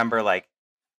like you remember, like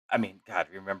I mean, God,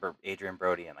 you remember Adrian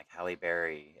Brody and like Halle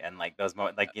Berry and like those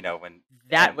moments, like when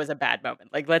that and was a bad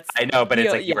moment. Like let's I know, but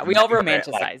it's like you yeah, we all remember it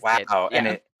like, romanticized it. wow, and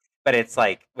Yeah. but it's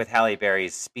like with Halle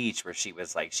Berry's speech where she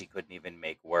was like she couldn't even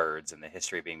make words and the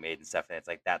history being made and stuff, and it's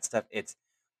like that stuff. It's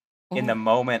in the Mhm.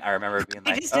 moment I remember being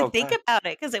I like, just oh didn't think god, about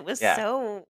it because it was yeah.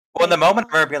 so Well, in the moment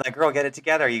I oh, remember being like, girl, get it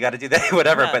together, you got to do that,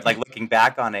 whatever. yeah. But like looking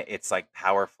back on it, it's like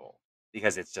powerful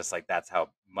because it's just like that's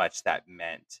how much that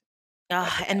meant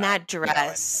at the And time, that and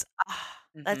dress,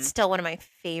 that's Mhm. still one of my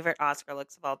favorite Oscar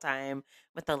looks of all time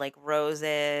with the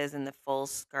roses and the full yeah.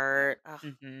 skirt.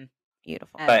 Mhm.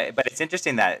 Beautiful. And But it's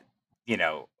interesting that, you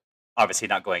know, obviously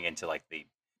not going into like the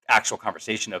actual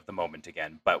conversation of the moment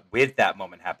again, but with that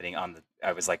moment happening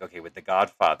I was like, okay, with The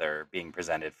Godfather being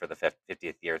presented for the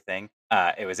 50th year thing,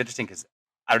 it was interesting because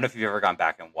I don't know if you've ever gone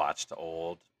back and watched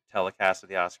old telecasts of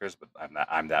the Oscars, but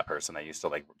I'm that person. I used to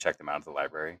like check them out at the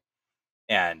library,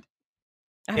 and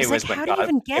I it was like, was when how do you God.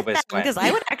 even It get them? was Because when.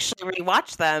 I would actually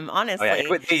rewatch them, Oh yeah,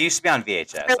 honestly. they used to be on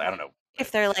If they're, VHS. I don't know, but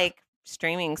if they're like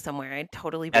streaming somewhere, I'd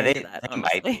totally be yeah, into they that, they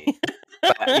might honestly. be.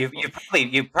 But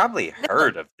you probably No.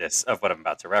 heard of this of what I'm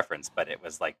about to reference, but it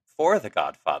was like for The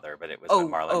Godfather, but it was when Oh,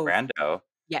 Marlon oh, Brando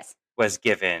yes. was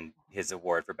given his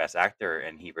award for Best Actor,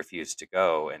 and he refused to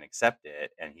go and accept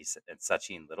it, and and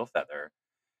Sachin Littlefeather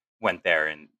went there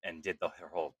and did the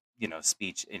whole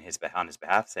speech on his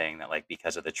behalf, saying that like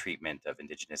because of the treatment of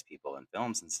Indigenous people in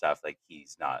films and stuff, like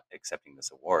he's not accepting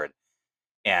this award.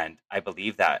 And I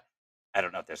believe that I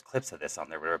don't know if there's clips of this on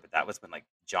there, or whatever, but that was when like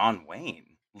John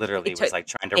Wayne literally It was took like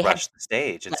trying to they had rush the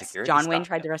stage and yes, security John Wayne stopped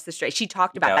tried him. to rest the straight. She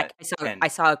talked You about know, that. I saw and I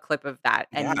saw a clip of that,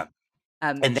 and yeah,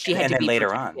 and she then had and to then be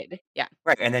later on, protected. Yeah.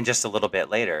 right, and then just a little bit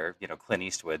later, Clint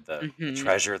Eastwood, the Mhm.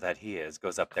 treasure that he is,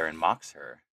 goes up there and mocks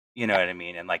her. You know Yep. what I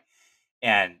mean? And like,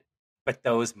 and but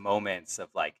those moments of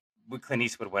like, Clint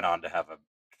Eastwood went on to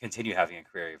continue having a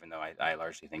career, even though I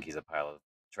largely think he's a pile of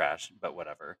trash. But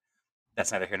whatever,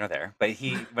 that's neither here nor there. But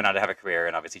he went on to have a career,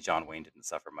 and obviously John Wayne didn't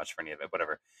suffer much for any of it,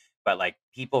 whatever. But like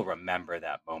people remember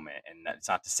that moment, and that's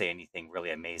not to say anything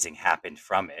really amazing happened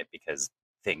from it because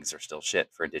things are still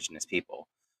shit for Indigenous people.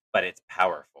 But it's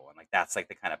powerful, and like that's like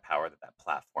the kind of power that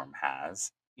platform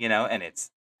has, And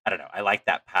it's I don't know, I like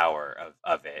that power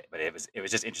of it, but it was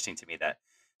just interesting to me that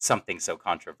something so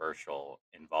controversial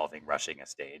involving rushing a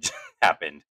stage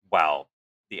happened while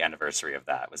the anniversary of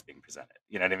that was being presented.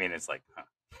 You know what I mean? It's like, huh,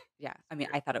 Yeah. I mean,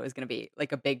 weird. I thought it was gonna be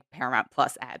like a big Paramount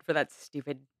Plus ad for that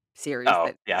stupid series Oh,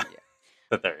 that yeah. yeah.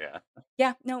 But there, yeah.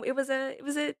 Yeah, no,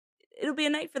 it'll be a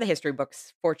night for the history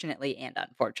books, fortunately and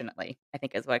unfortunately, I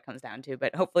think is what it comes down to,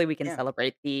 but hopefully we can Yeah.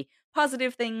 celebrate the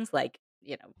positive things like,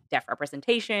 deaf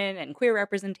representation and queer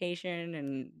representation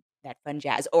and that fun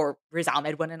jazz, or Riz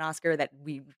Ahmed won an Oscar that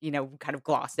we, kind of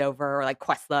glossed over, or like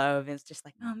Questlove, and it's just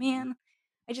like, "Oh, Mhm. man."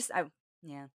 I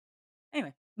yeah.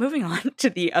 Anyway, moving on to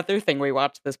the other thing we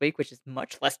watched this week, which is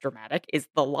much less dramatic, is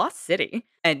The Lost City,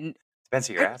 and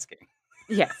Spencer, you're I asking.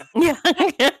 yes. Yeah.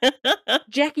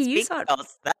 Jackie, you Speak saw it. for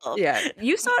yourself. Yeah,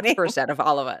 you saw it first out of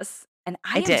all of us, and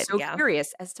I I am did, so yeah.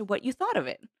 curious as to what you thought of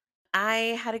it.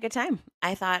 I had a good time.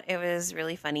 I thought it was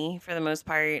really funny for the most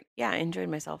part. Yeah, I enjoyed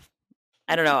myself.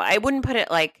 I don't know. I wouldn't put it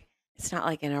like it's not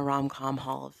like in a rom-com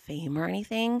hall of fame or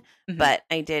anything, Mhm. but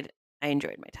I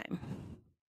enjoyed my time.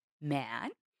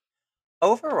 Man,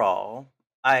 Overall,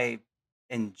 I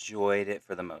enjoyed it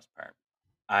for the most part.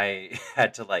 I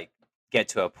had to like get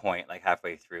to a point like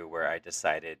halfway through where I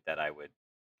decided that I would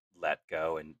let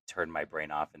go and turn my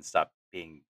brain off and stop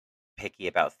being picky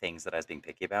about things that I was being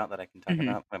picky about that I can talk mhm.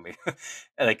 about when we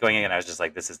like going in. I was just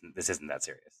like, this isn't that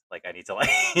serious. Like I need to like,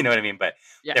 you know what I mean? But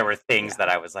Yeah, there were things yeah. that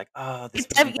I was like, oh, this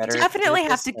would be You better if you did definitely it have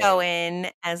this to go way.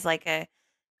 in as like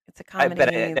it's a But comedy.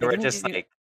 they They were didn't just do like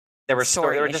there were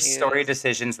story just story issues.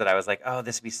 decisions that I was like, oh,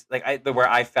 this would be like where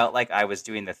I felt like I was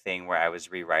doing the thing where I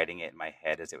was rewriting it in my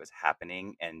head as it was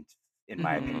happening, and in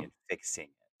my Mhm. opinion, fixing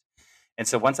it. And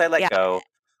so once I let Yeah. go,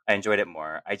 I enjoyed it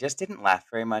more. I just didn't laugh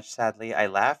very much, sadly. I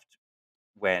laughed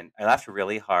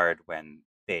really hard when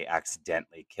they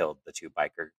accidentally killed the two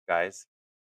biker guys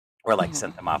or like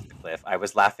sent them off the Mhm. cliff. I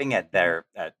was laughing at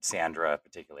Sandra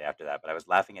particularly after that, but I was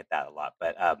laughing at that a lot.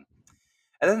 But other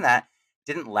than that,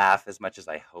 didn't laugh as much as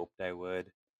I hoped I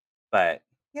would. But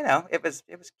it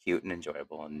was cute and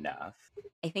enjoyable enough.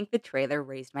 I think the trailer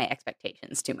raised my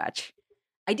expectations too much.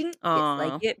 I didn't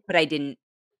dislike Aw. it, but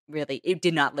it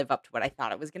did not live up to what I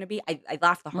thought it was gonna be. I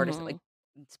laughed the hardest at, like,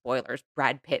 Mhm. spoilers,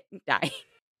 Brad Pitt dying,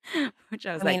 which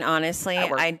I was I mean, like, honestly, "That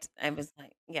worked." I was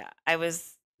like, yeah, I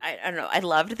don't know. I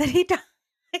loved that he died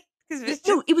because it was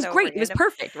No, just it was so great, it was random.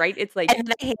 perfect, right? It's like And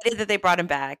then I hated that they brought him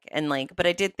back and like, but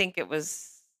I did think it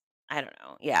was, I don't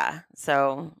know. Yeah.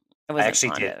 So I I wasn't actually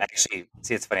fond did. of. Actually,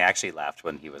 see, it's funny. I actually laughed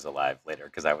when he was alive later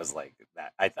because I was like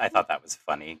that. I thought that was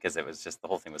funny because it was just the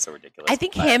whole thing was so I ridiculous.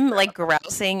 think But him like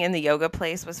grousing in the yoga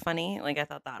place was funny. Like I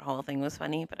thought that whole thing was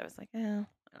funny, but I was like, I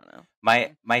don't know. my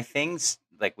Yeah. my things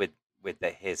like with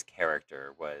his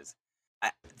character was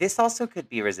this also could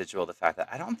be residual the fact that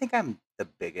I don't think I'm the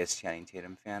biggest Channing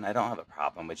Tatum fan. I don't have a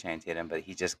problem with Channing Tatum, but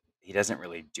he doesn't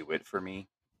really do it for me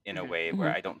in a Mhm. way where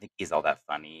Mhm. I don't think he's all that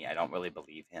funny. I don't really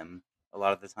believe him a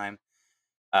lot of the time.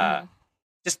 Uh, Mhm.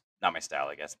 just not my style,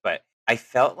 I guess. But I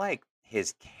felt like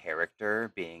his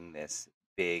character being this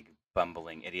big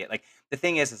bumbling idiot. Like the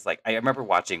thing is like I remember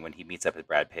watching when he meets up with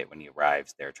Brad Pitt when he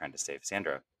arrives there trying to save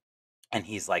Sandra, and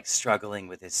he's like struggling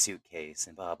with his suitcase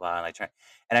and blah blah. And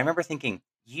I remember thinking,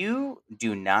 you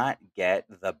do not get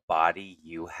the body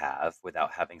you have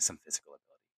without having some physical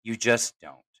ability. You just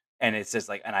don't. And it's just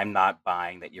like, and I'm not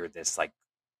buying that you're this like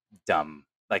dumb.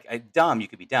 Like dumb, you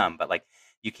could be dumb, but like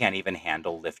you can't even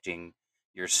handle lifting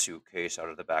your suitcase out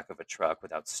of the back of a truck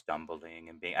without stumbling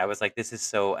and being. I was like, this is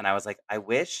so. And I was like, I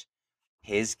wish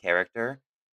his character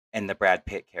and the Brad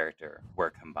Pitt character were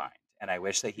combined. And I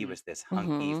wish that he Mhm. was this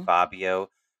hunky Mm-hmm. Fabio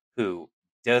who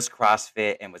does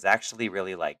CrossFit and was actually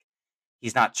really like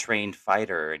he's not trained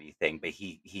fighter or anything, but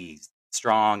he's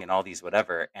strong and all these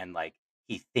whatever, and like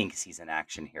he thinks he's an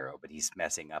action hero, but he's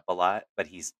messing up a lot, but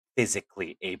he's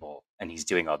physically able and he's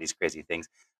doing all these crazy things.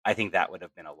 I think that would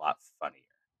have been a lot funnier.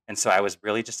 And so I was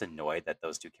really just annoyed that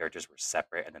those two characters were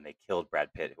separate and then they killed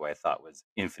Brad Pitt, who I thought was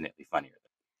infinitely funnier.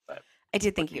 But I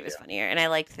did what think can he you do? was funnier, and I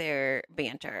liked their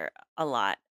banter a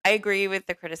lot. I agree with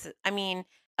the criticism. I mean,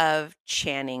 of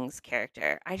Channing's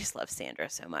character. I just love Sandra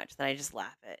so much that I just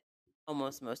laugh at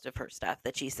almost most of her stuff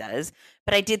that she says.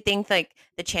 But I did think like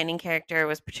the Channing character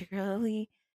was particularly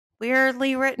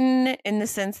weirdly written in the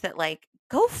sense that like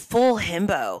go full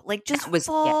himbo, like just That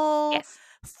was yes, yes.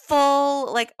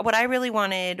 full. Like what I really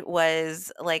wanted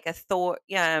was like a Thor.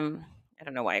 I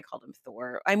don't know why I called him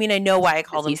Thor. I mean, I know why I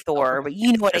called Because him he's Thor. Thor, but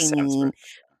you know what I Chris mean.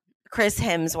 Hemsworth. Chris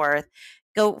Hemsworth.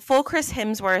 Go full Chris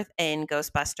Hemsworth in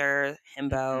Ghostbuster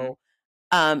Hmm. himbo,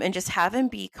 and just have him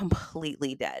be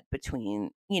completely dead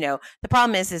between. The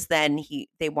problem is then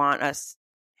they want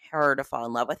her to fall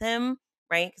in love with him,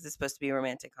 right? Because it's supposed to be a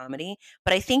romantic comedy.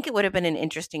 But I think it would have been an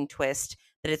interesting twist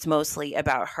that it's mostly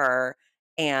about her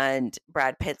and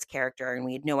Brad Pitt's character, and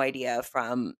we had no idea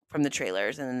from the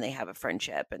trailers, and then they have a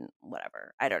friendship and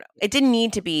whatever. I don't know. It didn't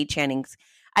need to be Channing's.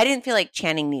 I didn't feel like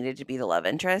Channing needed to be the love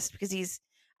interest because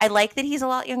I like that he's a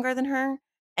lot younger than her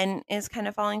and is kind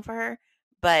of falling for her,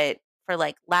 but for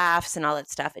like laughs and all that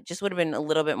stuff, it just would have been a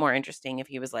little bit more interesting if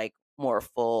he was like more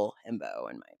full himbo,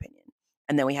 in my opinion.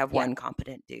 And then we have Yeah. one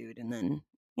competent dude, and then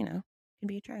can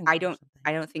be a triangle I or don't something.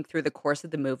 I don't think through the course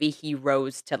of the movie he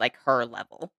rose to like her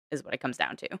level is what it comes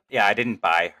down to. Yeah, I didn't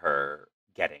buy her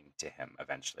getting to him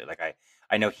eventually. Like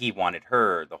I know he wanted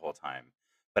her the whole time,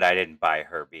 but I didn't buy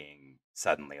her being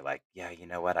suddenly like, yeah, you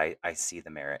know what? I see the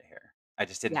merit here. I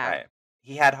just didn't Yeah. buy it.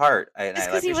 He had heart, and Just I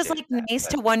because he was appreciated like that. nice But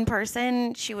to one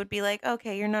person, she would be like,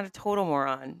 "Okay, you're not a total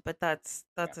moron," but that's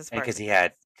yeah, as and far as it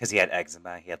goes. because he had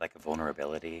eczema, he had like a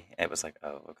vulnerability. It was like,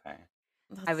 oh, okay.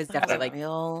 I That's was that I don't definitely know. wasn't like,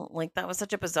 real. Like that was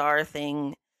such a bizarre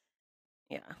thing.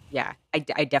 Yeah. yeah, I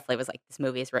definitely was like, this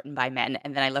movie is written by men.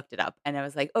 And then I looked it up and I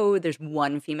was like, oh, there's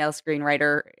one female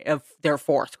screenwriter of there are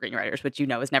four screenwriters, which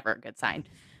is never a good sign.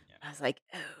 Yeah, I was like,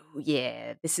 oh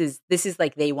yeah, this is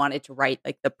like they wanted to write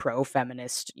like the pro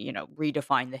feminist,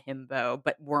 redefine the himbo,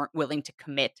 but weren't willing to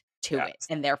commit to yeah. it,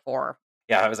 and therefore,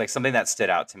 Yeah, it was like something that stood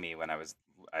out to me when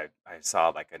I saw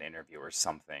like an interview or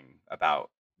something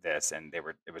about this, and it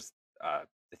was I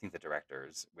think the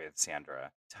directors with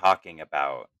Sandra talking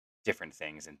about different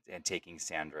things and taking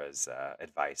Sandra's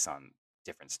advice on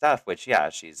different stuff. Which yeah,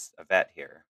 she's a vet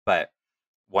here, but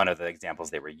one of the examples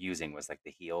they were using was like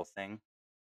the heel thing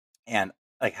and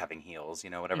like having heels,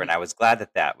 whatever. And mhm, I was glad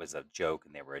that that was a joke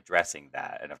and they were addressing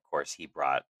that. And of course, he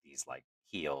brought these like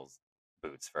heels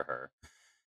boots for her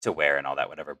to wear and all that,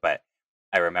 whatever. But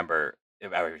I remember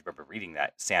reading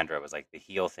that Sandra was like the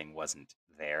heel thing wasn't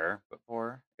there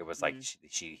before. It was like mhm,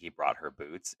 he brought her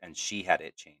boots and she had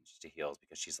it changed to heels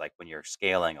because she's like when you're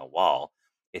scaling a wall,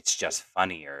 it's just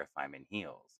funnier if I'm in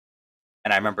heels.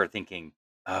 And I remember thinking,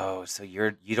 oh, so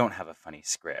you don't have a funny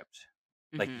script.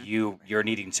 Like mhm, you're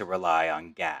needing to rely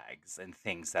on gags and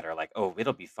things that are like, oh,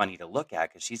 it'll be funny to look at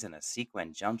because she's in a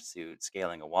sequin jumpsuit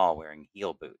scaling a wall wearing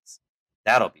heel boots.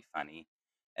 That'll be funny.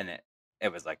 And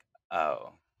it was like,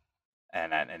 oh,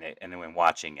 and then when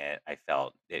watching it, I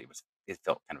felt it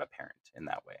felt kind of apparent in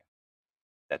that way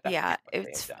that was Yeah, what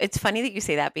they had done. it's funny that you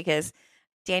say that because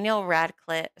Daniel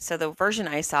Radcliffe, so the version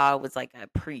I saw was like a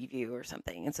preview or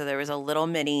something. And so there was a little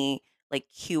mini like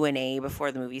Q&A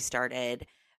before the movie started.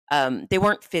 They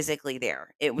weren't physically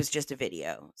there. It was just a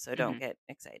video. So don't mhm, get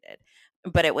excited.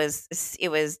 But it was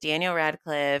Daniel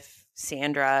Radcliffe,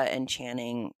 Sandra and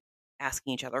Channing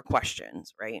asking each other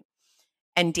questions, right?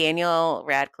 And Daniel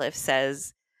Radcliffe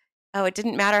says, "Oh, it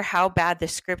didn't matter how bad the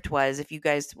script was. If you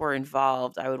guys were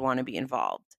involved, I would want to be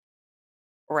involved."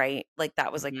 Right? Like,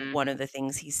 that was, like, mhm. one of the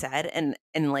things he said, and,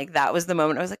 like, that was the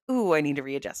moment I was like, "Ooh, I need to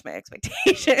readjust my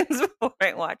expectations before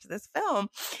I watch this film."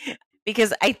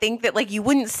 Because I think that, like, you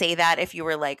wouldn't say that if you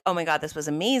were like, "Oh my god, this was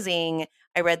amazing.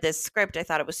 I read this script, I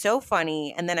thought it was so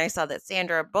funny, and then I saw that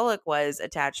Sandra Bullock was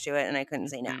attached to it, and I couldn't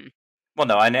say no." Mhm. Well,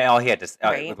 no, and all he had to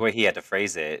Right? the way he had to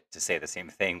phrase it to say the same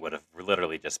thing would have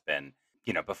literally just been,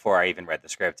 before I even read the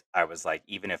script, I was like,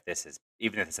 even if this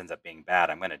ends up being bad,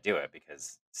 I'm going to do it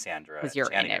because Sandra 'Cause and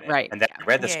you're in Channing it, in it. right, And then yeah. I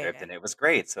read the Yeah, yeah, script yeah. and it was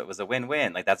great, so it was a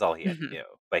win-win. Like that's all he had to Mhm. do.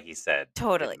 But he said it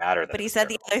Totally. didn't matter that But it he was said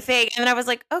the terrible. other thing, and then I was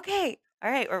like, "Okay." all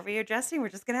right, we're readjusting. We're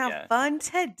just going to have Yeah. fun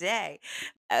today.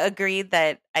 Agreed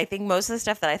that I think most of the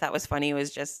stuff that I thought was funny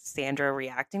was just Sandra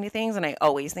reacting to things. And I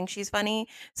always think she's funny.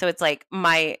 So it's like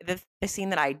the scene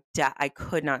that I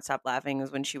could not stop laughing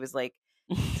was when she was like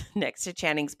next to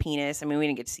Channing's penis. I mean, we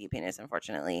didn't get to see a penis,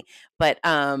 unfortunately. But,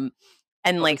 and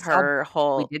But like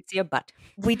we did see a butt.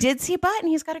 we did see a butt and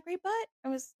he's got a great butt. I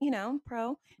was,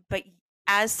 pro. But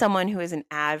as someone who is an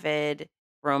avid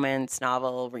romance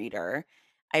novel reader,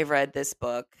 I've read this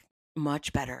book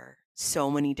much better,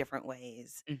 so many different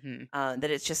ways. Mm-hmm.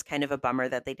 That it's just kind of a bummer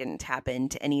that they didn't tap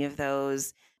into any of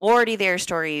those already there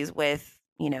stories with,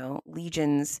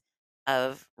 legions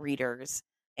of readers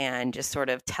and just sort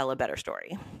of tell a better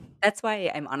story. That's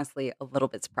why I'm honestly a little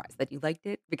bit surprised that you liked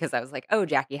it, because I was like, oh,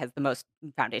 Jackie has the most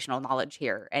foundational knowledge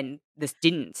here. And this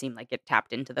didn't seem like it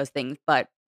tapped into those things. But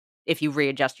if you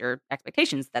readjust your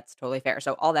expectations, that's totally fair.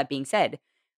 So, all that being said,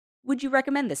 would you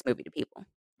recommend this movie to people?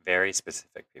 Very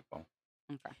specific people.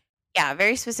 Okay. Yeah,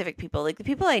 very specific people. Like the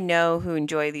people I know who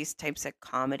enjoy these types of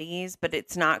comedies, but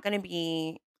it's not going to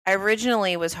be. I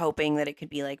originally was hoping that it could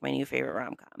be like my new favorite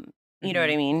rom com. You know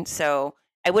what I mean? So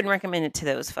I wouldn't recommend it to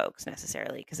those folks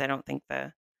necessarily because I don't think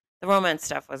the romance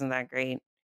stuff wasn't that great.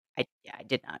 I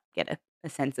did not get a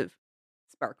sense of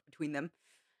spark between them.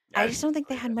 Yeah, I just don't think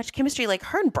they had much chemistry. Like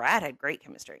her and Brad had great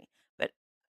chemistry, but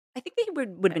I think they would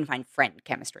have been fine friend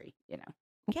chemistry, yeah.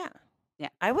 Yeah.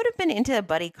 I would have been into a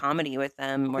buddy comedy with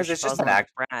them where Because she it's just falls an in love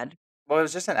act. with Brad. Well, it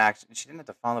was just an action. She didn't have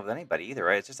to fall in love with anybody either,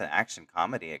 right? It's just an action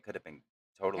comedy. It could have been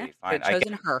Yeah, totally could have fine.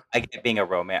 chosen her. I get being a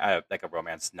romance, like a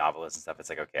romance novelist and stuff. It's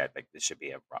like, okay, like this should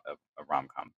be a rom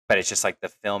com, but it's just like the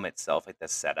film itself, like the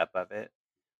setup of it.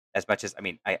 As much as I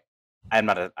mean, I'm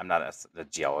not a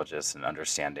geologist and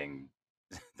understanding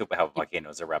how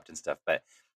volcanoes erupt and stuff, but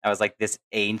I was like this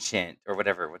ancient or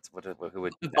whatever. Who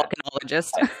would do that?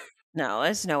 Volcanologist. No,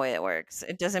 there's no way it works.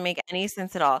 It doesn't make any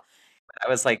sense at all. I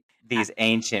was like I these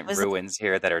ancient was like, ruins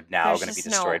here that are now there's going to be just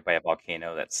destroyed by a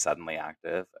volcano that's suddenly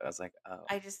active. I was like, oh,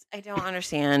 I don't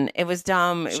understand. It was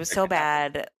dumb. It was sure so can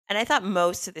happen. bad. And I thought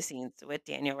most of the scenes with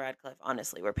Daniel Radcliffe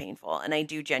honestly were painful. And I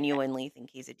do genuinely think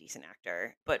he's a decent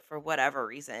actor. But for whatever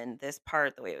reason, this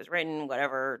part, the way it was written,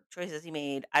 whatever choices he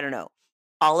made, I don't know.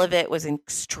 All of it was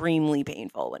extremely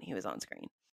painful when he was on screen.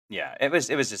 Yeah, it was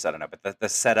just I don't know, but the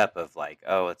setup of like,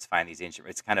 oh, let's find these ancient.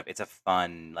 It's a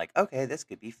fun like, okay, this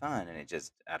could be fun, and it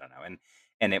just I don't know,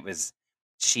 and it was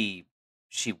she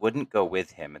she wouldn't go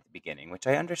with him at the beginning, which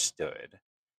I understood,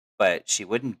 but she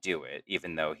wouldn't do it,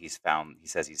 even though he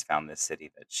says he's found this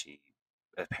city that she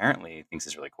apparently thinks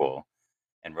is really cool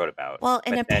and wrote about. Well,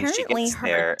 and But then she apparently gets her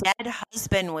there, dead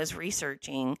husband was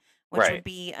researching, which right? would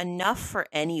be enough for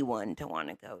anyone to want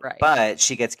to go. Right. But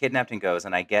she gets kidnapped and goes,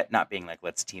 and I get not being like,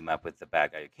 let's team up with the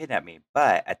bad guy who kidnapped me.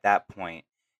 But at that point,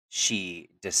 she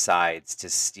decides to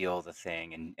steal the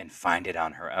thing and find it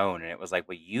on her own. And it was like,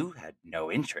 well, you had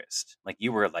no interest. Like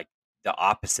you were like the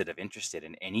opposite of interested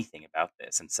in anything about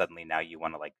this. And suddenly now you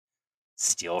want to like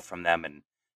steal from them and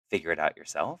figure it out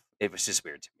yourself. It was just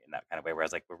weird to me in that kind of way, where I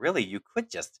was like, well, really, you could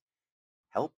just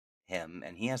help him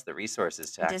and he has the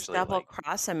resources to Just actually double like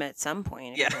cross him at some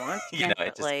point yeah, if you want you to. know,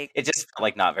 But like, it just felt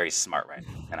like not very smart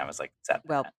writing, and I was like sad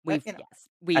Well, about that. But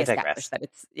we I established digress. that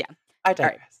it's I All right.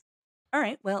 digress. All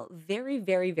right. Well, very,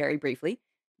 very, very briefly,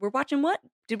 we're watching what?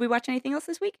 Did we watch anything else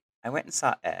this week? I went and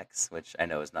saw X, which I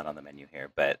know is not on the menu here,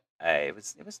 but it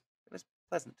was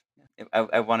pleasant. Yeah.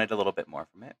 I wanted a little bit more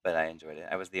from it, but I enjoyed it.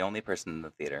 I was the only person in the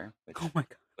theater, which Oh my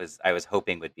god. I was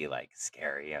hoping would be like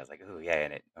scary. I was like, oh yeah,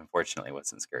 and it unfortunately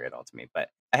wasn't scary at all to me. But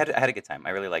I had a good time.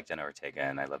 I really like Jenna Ortega,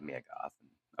 and I love Mia Goth.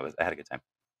 And I had a good time.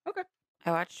 Okay.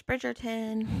 I watched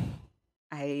Bridgerton.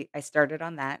 I started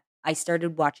on that. I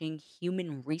started watching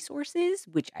Human Resources,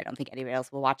 which I don't think anybody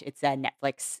else will watch. It's a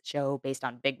Netflix show based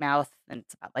on Big Mouth, and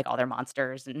it's about like all their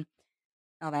monsters and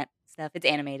all that stuff. It's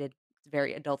animated. It's a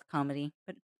very adult comedy,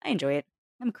 but I enjoy it.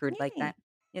 I'm crude like Yay. that.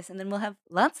 Yes, and then we'll have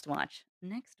lots to watch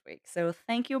next week. So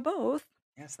thank you both.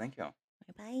 Yes, thank you.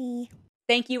 Bye.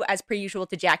 Thank you, as per usual,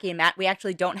 to Jackie and Matt. We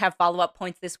actually don't have follow-up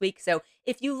points this week, so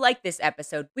if you like this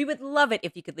episode, we would love it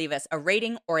if you could leave us a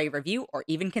rating or a review or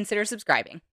even consider subscribing.